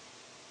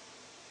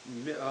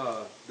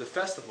 the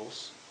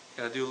festivals,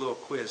 can I do a little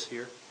quiz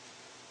here?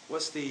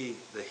 What's the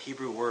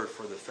Hebrew word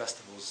for the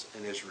festivals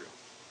in Israel?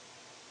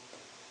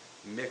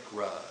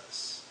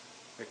 Mikras.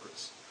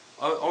 Mikras.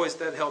 Always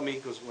that helped me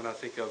because when I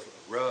think of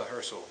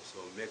rehearsal, so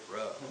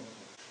mikra,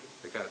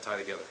 they kind of tie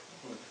together.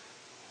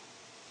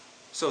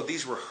 So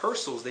these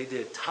rehearsals they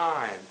did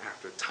time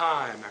after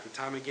time after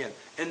time again,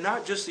 and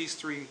not just these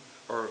three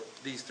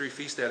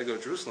feasts they had to go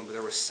to Jerusalem, but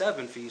there were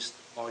 7 feasts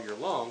all year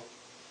long.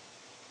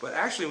 But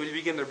actually, when you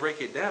begin to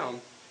break it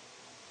down,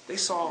 they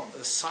saw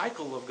a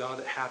cycle of God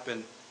that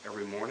happened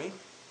every morning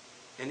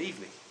and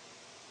evening.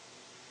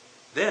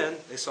 Then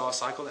they saw a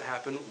cycle that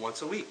happened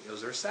once a week. It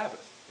was their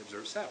Sabbath. They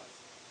observed Sabbath,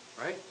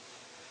 right?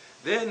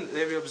 Then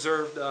they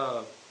observed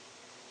the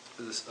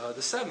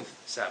 7th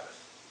Sabbath.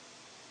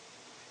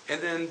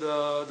 And then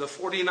the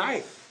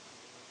 49th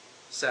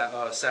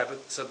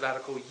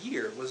sabbatical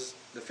year was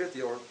the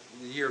 50th, or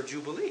the year of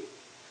Jubilee.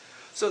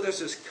 So there's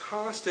this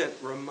constant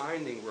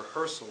reminding,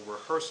 rehearsal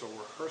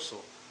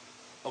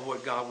of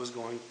what God was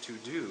going to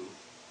do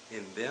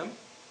in them,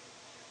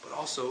 but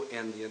also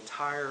in the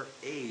entire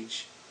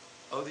age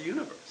of the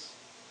universe.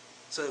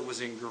 So it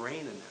was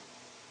ingrained in them.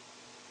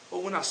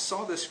 Well, when I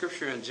saw this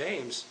scripture in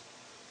James,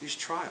 these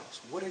trials,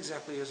 what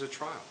exactly is a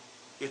trial?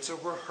 It's a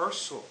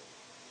rehearsal.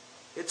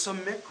 It's a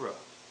mikra.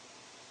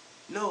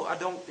 No, I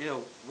don't,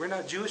 we're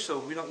not Jewish, so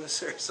we don't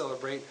necessarily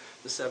celebrate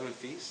the 7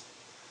 feasts.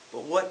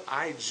 But what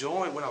I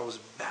joined, what I was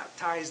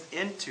baptized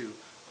into,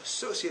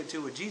 associated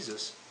to with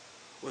Jesus,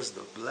 was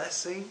the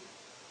blessing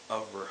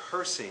of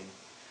rehearsing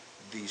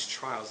these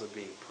trials of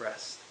being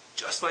pressed.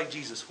 Just like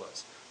Jesus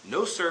was.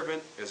 No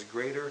servant is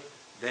greater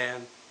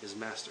than his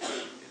master.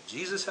 If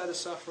Jesus had to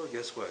suffer,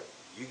 guess what?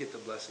 You get the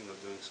blessing of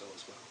doing so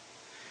as well.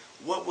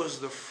 What was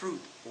the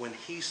fruit when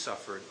he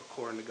suffered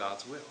according to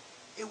God's will?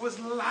 It was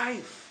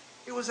life.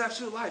 It was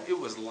absolute life. It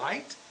was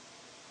light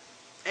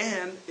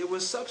and it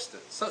was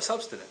substance.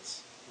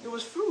 It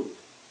was food.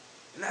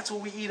 And that's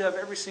what we eat of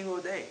every single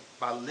day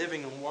by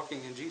living and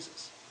walking in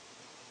Jesus.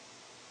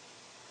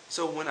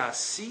 So when I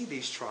see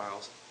these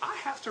trials, I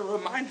have to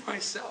remind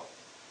myself.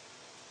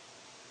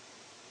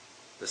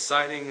 The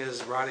siding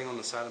is rotting on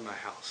the side of my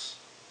house.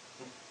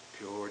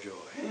 Pure joy.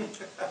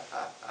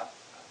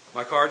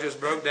 My car just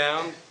broke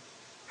down.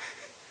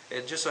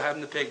 It just so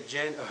happened to pick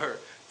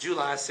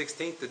July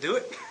 16th to do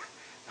it.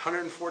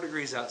 104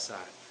 degrees outside.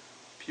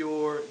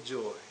 Pure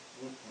joy.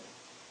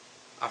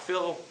 I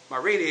fill my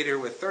radiator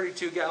with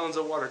 32 gallons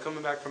of water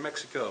coming back from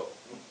Mexico.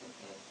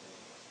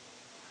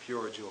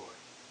 Pure joy.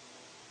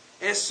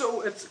 And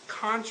so it's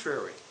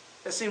contrary.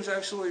 It seems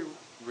absolutely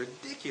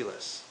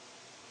ridiculous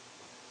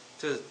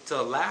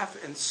to laugh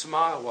and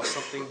smile while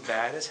something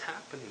bad is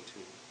happening to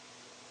you.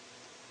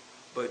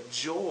 But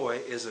joy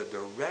is a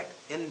direct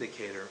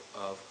indicator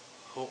of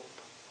hope.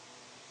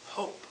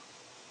 Hope.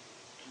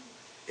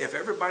 If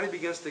everybody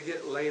begins to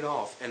get laid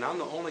off and I'm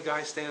the only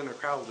guy standing in the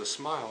crowd with a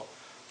smile,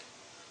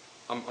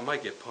 I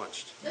might get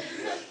punched.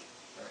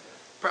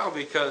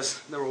 Probably because,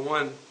 number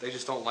one, they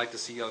just don't like to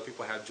see other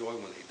people have joy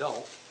when they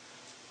don't.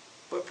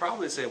 But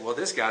probably say, well,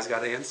 this guy's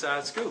got an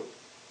inside scoop.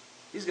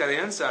 He's got an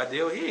inside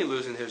deal. He ain't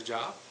losing his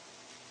job.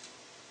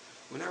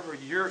 Whenever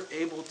you're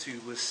able to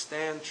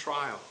withstand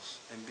trials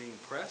and being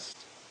pressed,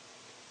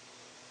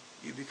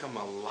 you become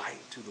a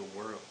light to the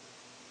world.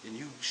 And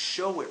you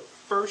show it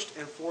first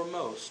and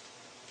foremost,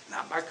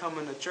 not by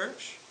coming to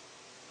church.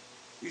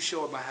 You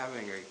show it by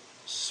having a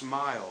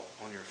smile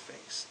on your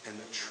face and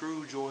the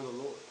true joy of the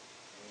Lord,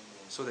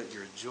 so that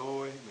your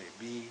joy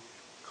may be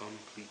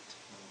complete.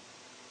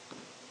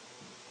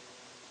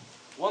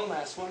 One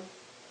last one.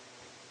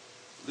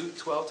 Luke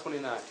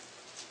 12:29.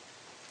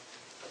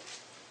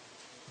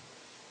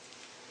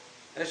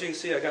 As you can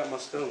see, I got my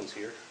stones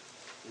here.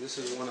 This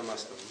is one of my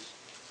stones.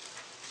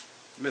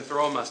 I've been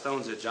throwing my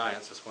stones at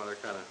giants. That's why they're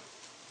kind of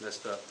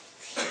messed up.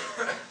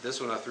 This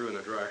one I threw in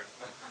the dryer.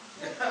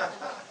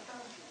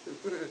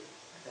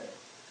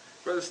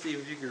 Brother Steve,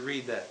 if you could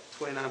read that,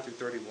 29 through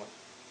 31.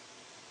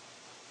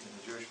 In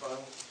the Jewish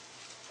Bible?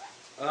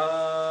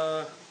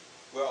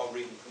 We're all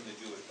reading from the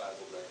Jewish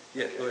Bible there.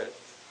 Yeah, go ahead.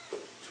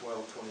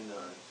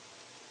 12:29.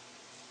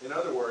 In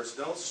other words,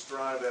 don't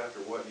strive after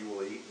what you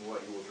will eat and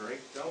what you will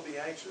drink. Don't be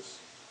anxious.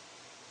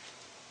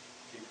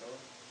 Keep going.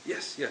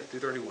 Yes, through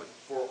 31.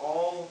 For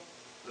all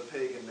the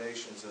pagan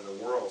nations in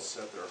the world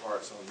set their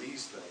hearts on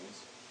these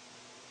things.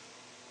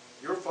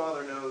 Your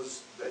Father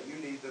knows that you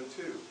need them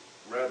too.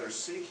 Rather,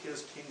 seek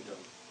His kingdom,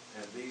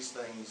 and these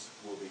things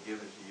will be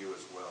given to you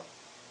as well.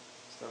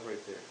 Stop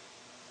right there.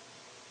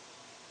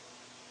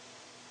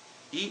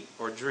 Eat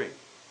or drink.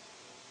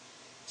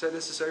 Is that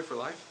necessary for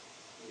life?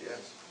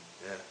 Yes.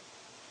 Yeah.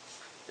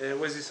 And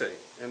what does he say?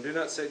 And do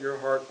not set your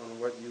heart on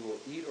what you will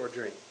eat or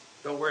drink.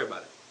 Don't worry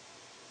about it.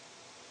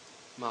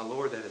 My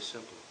Lord, that is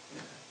simple.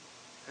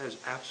 That is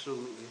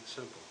absolutely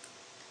simple.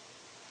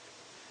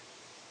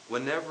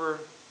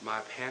 Whenever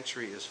my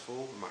pantry is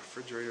full, my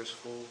refrigerator is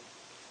full,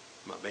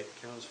 my bank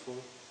account is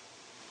full,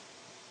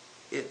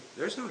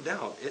 there's no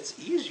doubt it's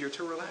easier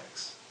to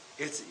relax.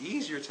 It's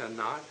easier to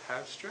not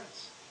have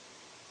stress.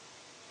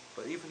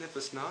 But even if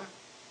it's not,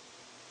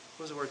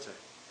 what does the word say?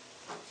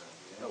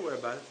 Don't worry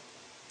about it.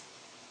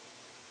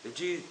 If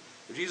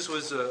Jesus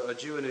was a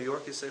Jew in New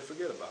York, he'd say,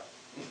 forget about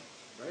it.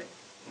 Right?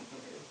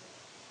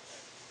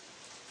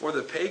 For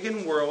the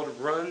pagan world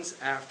runs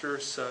after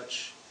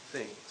such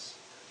things.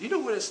 Do you know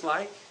what it's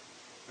like?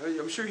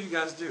 I'm sure you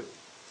guys do.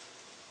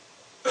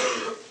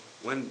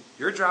 When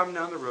you're driving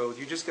down the road,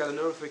 you just got a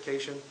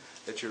notification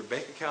that your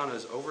bank account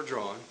is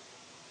overdrawn,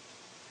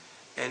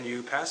 and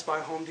you pass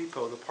by Home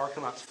Depot, the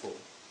parking lot's full.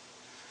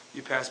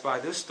 You pass by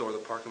this store, the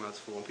parking lot's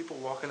full, and people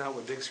walking out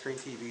with big screen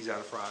TVs out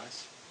of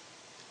fries.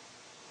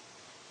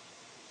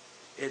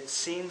 It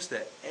seems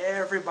that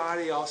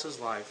everybody else's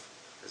life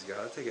has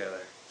got it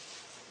together,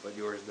 but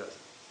yours doesn't.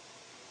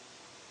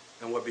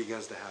 And what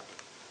begins to happen?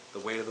 The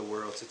weight of the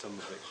world sits on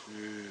my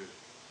face.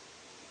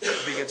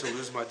 I begin to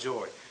lose my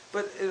joy.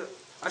 But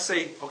I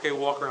say, okay,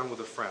 walk around with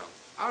a frown.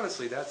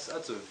 Honestly, that's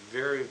a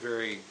very,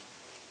 very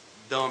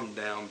dumbed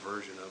down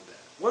version of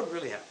that. What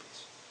really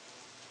happens?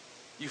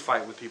 You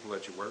fight with people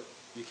at your work.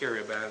 You carry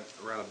around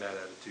a bad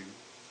attitude.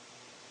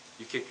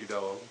 You kick your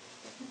dog.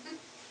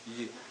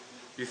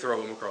 You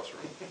throw them across the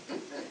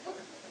room.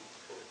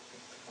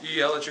 You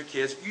yell at your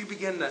kids. You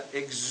begin to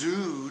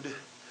exude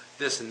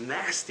this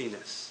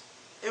nastiness.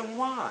 And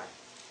why?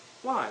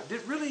 Why?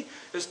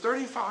 Is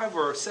 35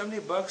 or 70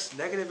 bucks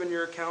negative in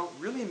your account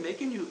really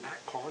making you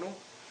act carnal?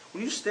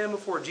 When you stand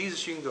before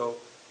Jesus, you can go,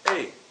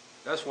 hey,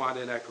 that's why I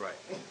didn't act right.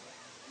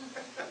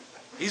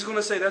 He's going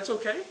to say that's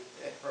okay?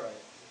 Right.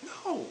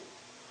 No.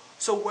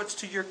 So what's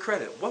to your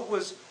credit? What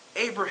was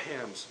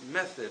Abraham's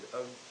method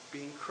of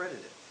being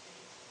credited?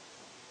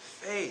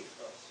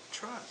 Faith,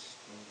 trust.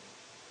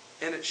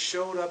 And it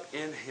showed up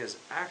in his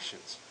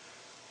actions.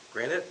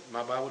 Granted,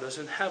 my Bible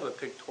doesn't have a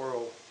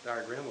pictorial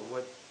diagram of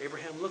what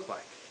Abraham looked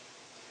like.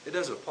 It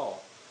does with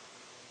Paul.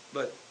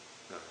 But,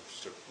 no,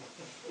 it's true.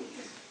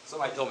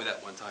 Somebody told me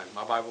that one time.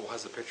 My Bible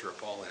has a picture of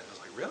Paul in it. I was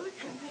like, really?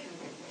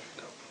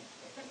 No.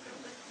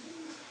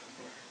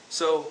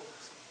 So,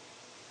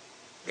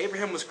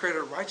 Abraham was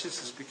credited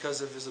righteousness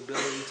because of his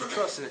ability to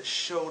trust, and it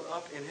showed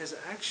up in his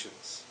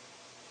actions.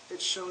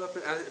 It showed up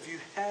if you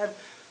had,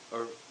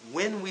 or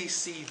when we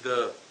see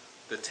the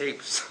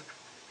tapes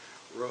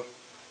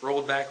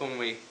rolled back when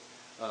we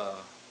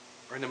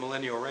or in the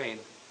millennial reign.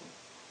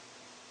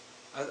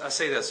 I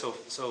say that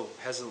so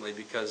hesitantly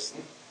because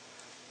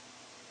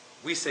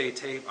I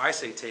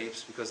say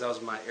tapes because that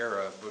was my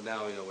era, but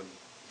now, when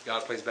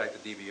God plays back the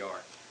DVR.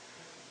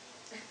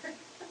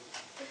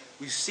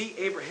 We see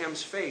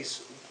Abraham's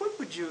face, what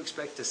would you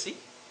expect to see?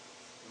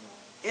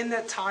 In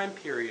that time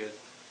period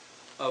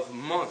of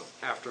month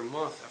after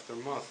month after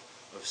month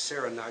of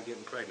Sarah not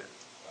getting pregnant.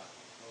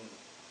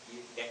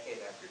 Decade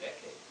after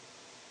decade.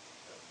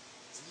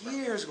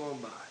 Years going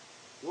by.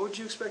 What would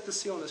you expect to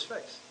see on his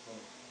face?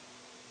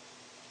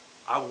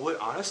 I would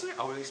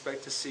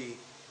expect to see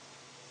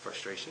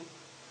frustration.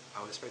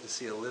 I would expect to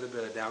see a little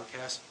bit of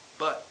downcast,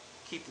 but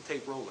keep the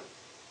tape rolling.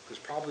 Because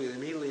probably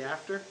immediately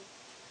after,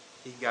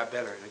 he got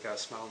better and he got a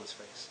smile on his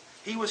face.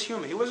 He was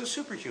human. He wasn't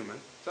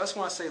superhuman. So that's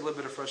why I say a little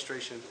bit of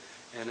frustration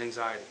and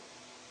anxiety.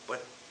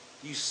 But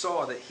you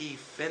saw that he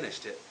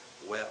finished it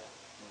well.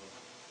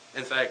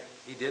 In fact,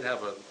 he did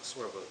have a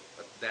sort of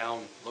a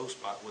down low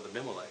spot with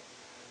Abimelech,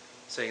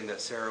 saying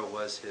that Sarah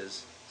was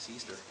his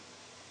sister.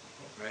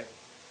 Right?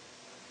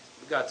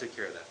 God took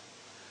care of that.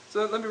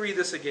 So let me read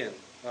this again.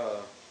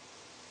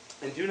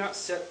 And do not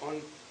set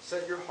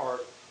your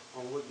heart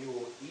on what you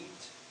will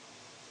eat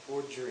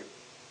or drink.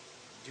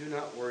 Do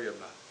not worry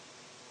about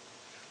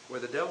it. Where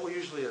the devil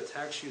usually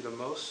attacks you the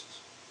most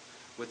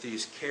with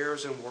these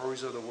cares and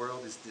worries of the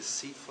world, this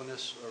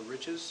deceitfulness of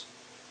riches,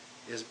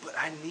 is, but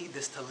I need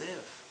this to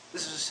live.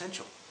 This is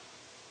essential.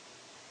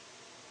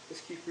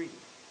 Let's keep reading.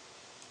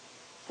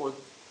 For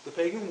the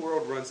pagan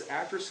world runs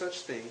after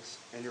such things,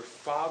 and your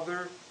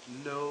Father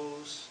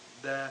knows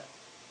that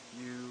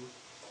you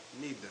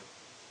need them.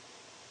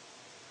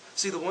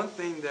 See, the one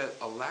thing that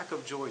a lack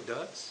of joy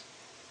does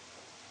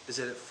is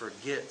that it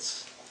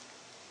forgets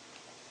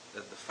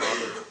that the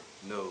Father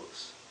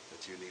knows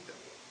that you need them.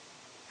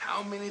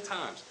 How many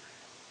times?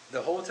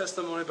 The whole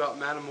testimony about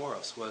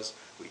Matamoros was,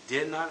 we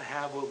did not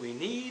have what we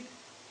need,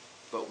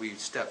 but we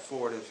stepped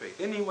forward in faith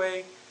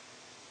anyway,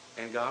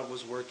 and God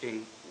was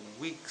working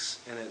weeks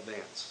in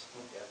advance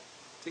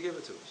to give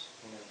it to us.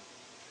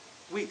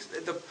 Weeks.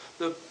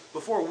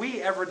 Before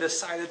we ever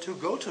decided to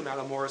go to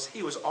Matamoros,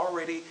 he was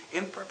already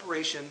in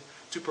preparation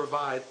to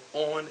provide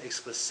on a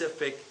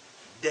specific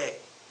day.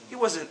 He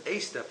wasn't a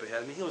step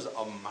ahead of me. He was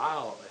a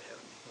mile ahead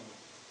of me.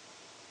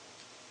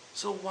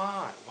 So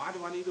why? Why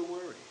do I need to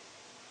worry?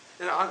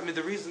 And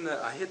the reason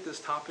that I hit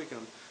this topic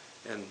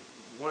and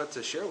wanted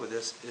to share with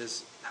this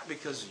is not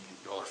because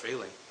you all are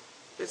failing.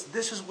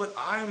 This is what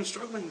I am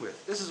struggling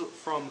with. This is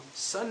from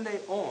Sunday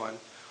on.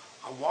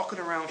 I'm walking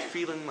around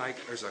feeling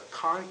like there's a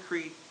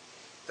concrete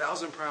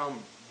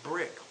 1,000-pound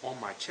brick on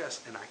my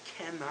chest, and I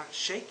cannot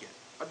shake it.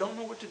 I don't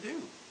know what to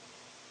do.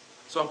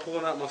 So I'm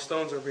pulling out my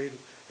stones and reading,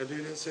 and do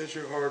not set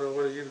your heart on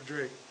what you eat or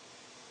drink.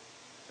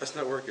 That's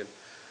not working.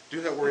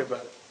 Do not worry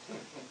about it.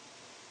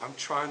 I'm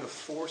trying to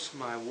force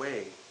my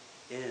way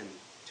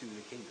into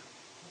the kingdom.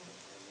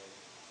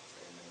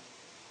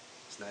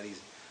 It's not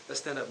easy.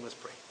 Let's stand up and let's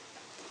pray.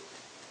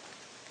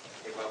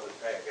 Hey, while we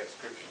pray, I got a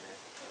scripture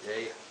there.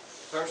 Yeah.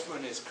 First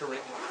one is 1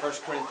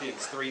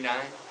 Corinthians 3:9.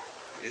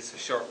 It's a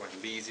short one.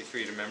 It'll be easy for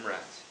you to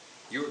memorize.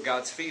 You are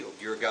God's field.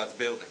 You are God's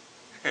building.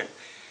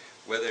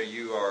 Whether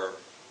you are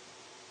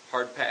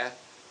hard path,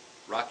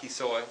 rocky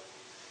soil,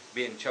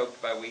 being choked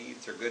by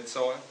weeds, or good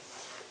soil,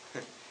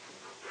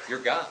 you're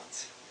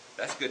God's.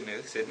 That's good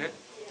news, isn't it?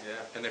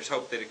 Yeah. And there's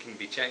hope that it can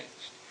be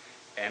changed.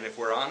 And if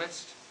we're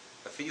honest,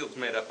 a field's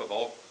made up of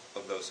all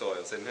of those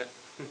soils, isn't it?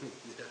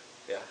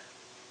 Yeah.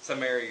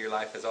 Some area of your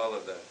life has all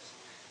of those.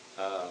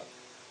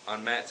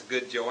 On Matt's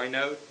Good Joy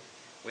note,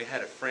 we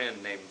had a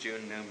friend named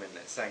June Newman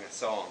that sang a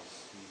song.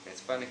 And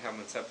it's funny how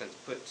when something's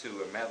put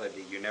to a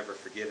melody, you never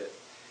forget it.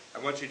 I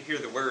want you to hear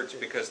the words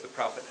because the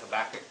prophet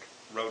Habakkuk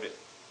wrote it.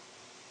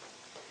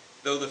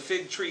 Though the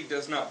fig tree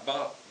does not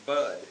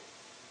bud,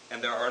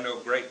 and there are no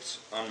grapes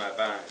on my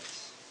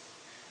vines,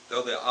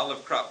 though the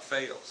olive crop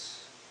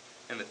fails,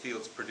 and the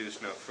fields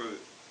produce no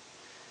fruit,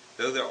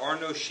 though there are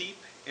no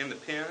sheep in the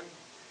pen,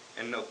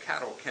 and no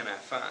cattle can I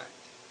find,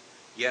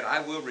 yet I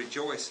will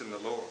rejoice in the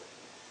Lord.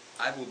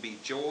 I will be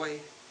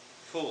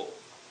full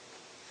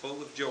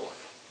of joy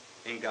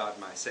in God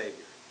my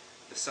Savior.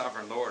 The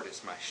sovereign Lord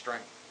is my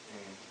strength.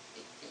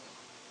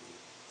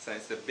 So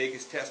it's the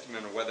biggest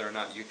testament of whether or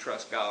not you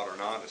trust God or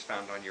not is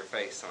found on your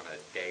face on a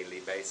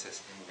daily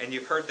basis. And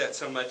you've heard that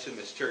so much in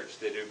this church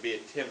that it would be a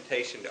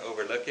temptation to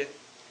overlook it.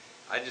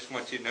 I just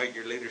want you to know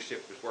your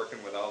leadership is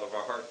working with all of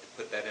our heart to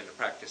put that into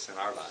practice in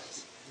our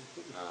lives.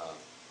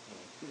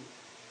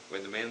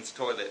 When the men's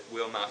toilet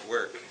will not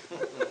work,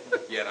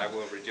 yet I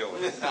will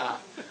rejoice.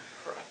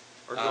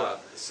 Or go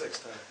out the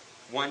sixth time.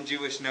 One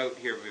Jewish note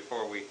here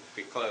before we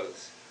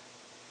close.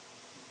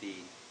 The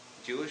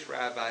Jewish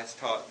rabbis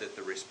taught that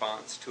the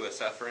response to a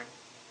suffering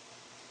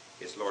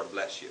is, Lord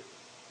bless you.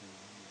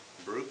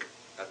 Baruch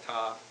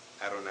atah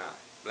Adonai.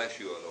 Bless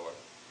you, O Lord.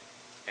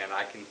 And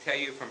I can tell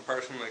you from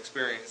personal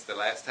experience, the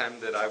last time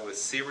that I was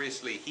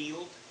seriously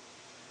healed,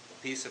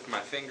 a piece of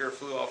my finger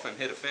flew off and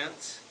hit a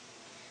fence.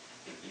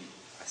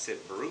 I said,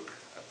 Baruch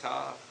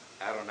atah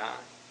Adonai,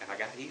 and I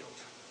got healed.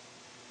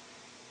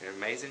 An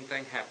amazing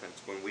thing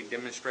happens when we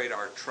demonstrate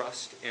our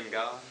trust in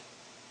God.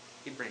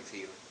 He brings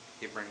healing.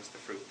 He brings the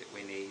fruit that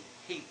we need.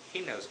 He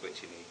knows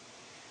what you need.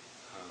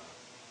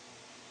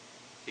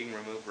 He can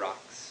remove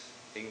rocks.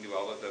 He can do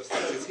all of those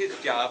things. It's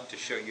his job to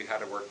show you how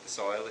to work the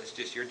soil. It's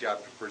just your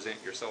job to present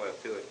your soil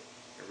to it.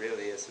 It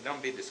really is. So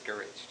don't be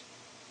discouraged.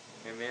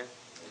 Amen?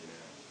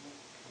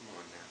 Come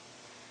on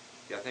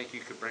now. Y'all think you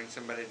could bring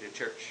somebody to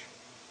church?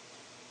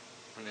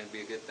 Wouldn't that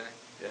be a good thing?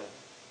 Yeah.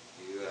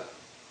 You,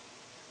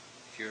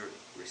 if you're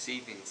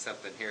receiving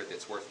something here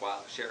that's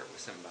worthwhile, share it with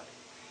somebody.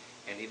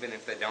 And even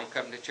if they don't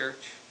come to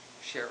church,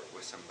 share it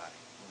with somebody,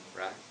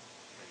 right?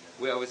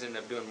 We always end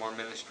up doing more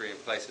ministry in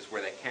places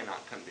where they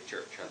cannot come to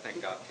church. I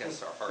think God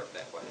tests our heart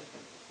that way.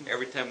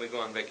 Every time we go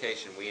on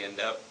vacation, we end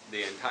up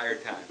the entire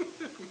time.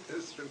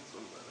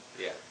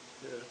 Yeah.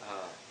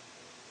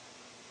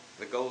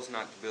 The goal is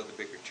not to build a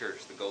bigger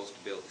church. The goal is to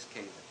build His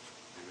kingdom.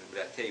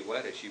 But I tell you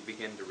what, as you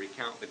begin to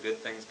recount the good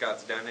things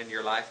God's done in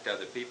your life to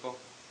other people,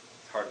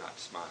 it's hard not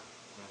to smile.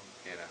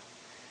 You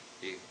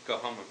know, you go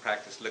home and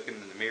practice looking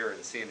in the mirror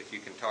and seeing if you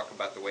can talk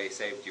about the way He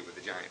saved you with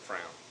a giant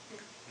frown.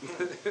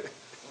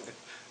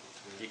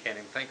 You can't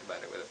even think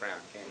about it with a frown,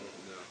 can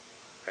you? No.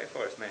 Pray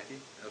for us, Matthew.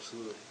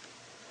 Absolutely.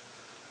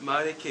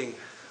 Mighty King,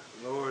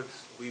 Lord,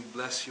 we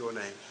bless your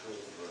name.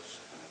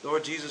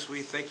 Lord Jesus,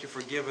 we thank you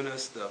for giving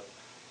us the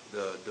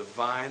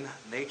divine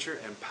nature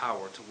and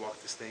power to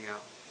walk this thing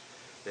out.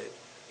 That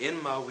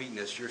in my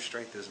weakness, your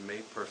strength is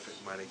made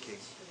perfect, mighty King.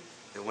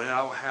 That when I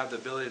don't have the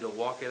ability to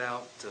walk it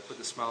out, to put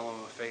the smile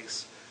on my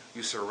face,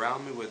 you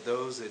surround me with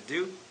those that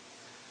do,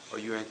 or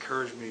you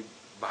encourage me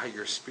by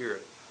your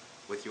Spirit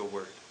with your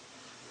word.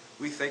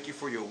 We thank you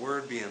for your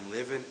word being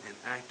living and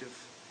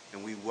active,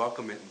 and we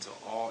welcome it into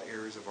all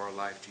areas of our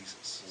life,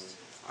 Jesus.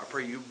 I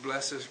pray you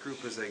bless this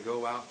group as they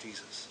go out,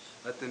 Jesus.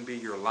 Let them be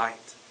your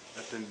light.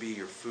 Let them be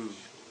your food.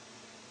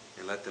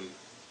 And let them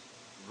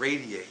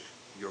radiate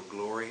your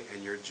glory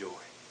and your joy.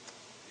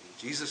 In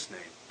Jesus' name,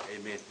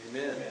 amen.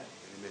 Amen. Amen.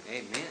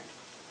 Amen.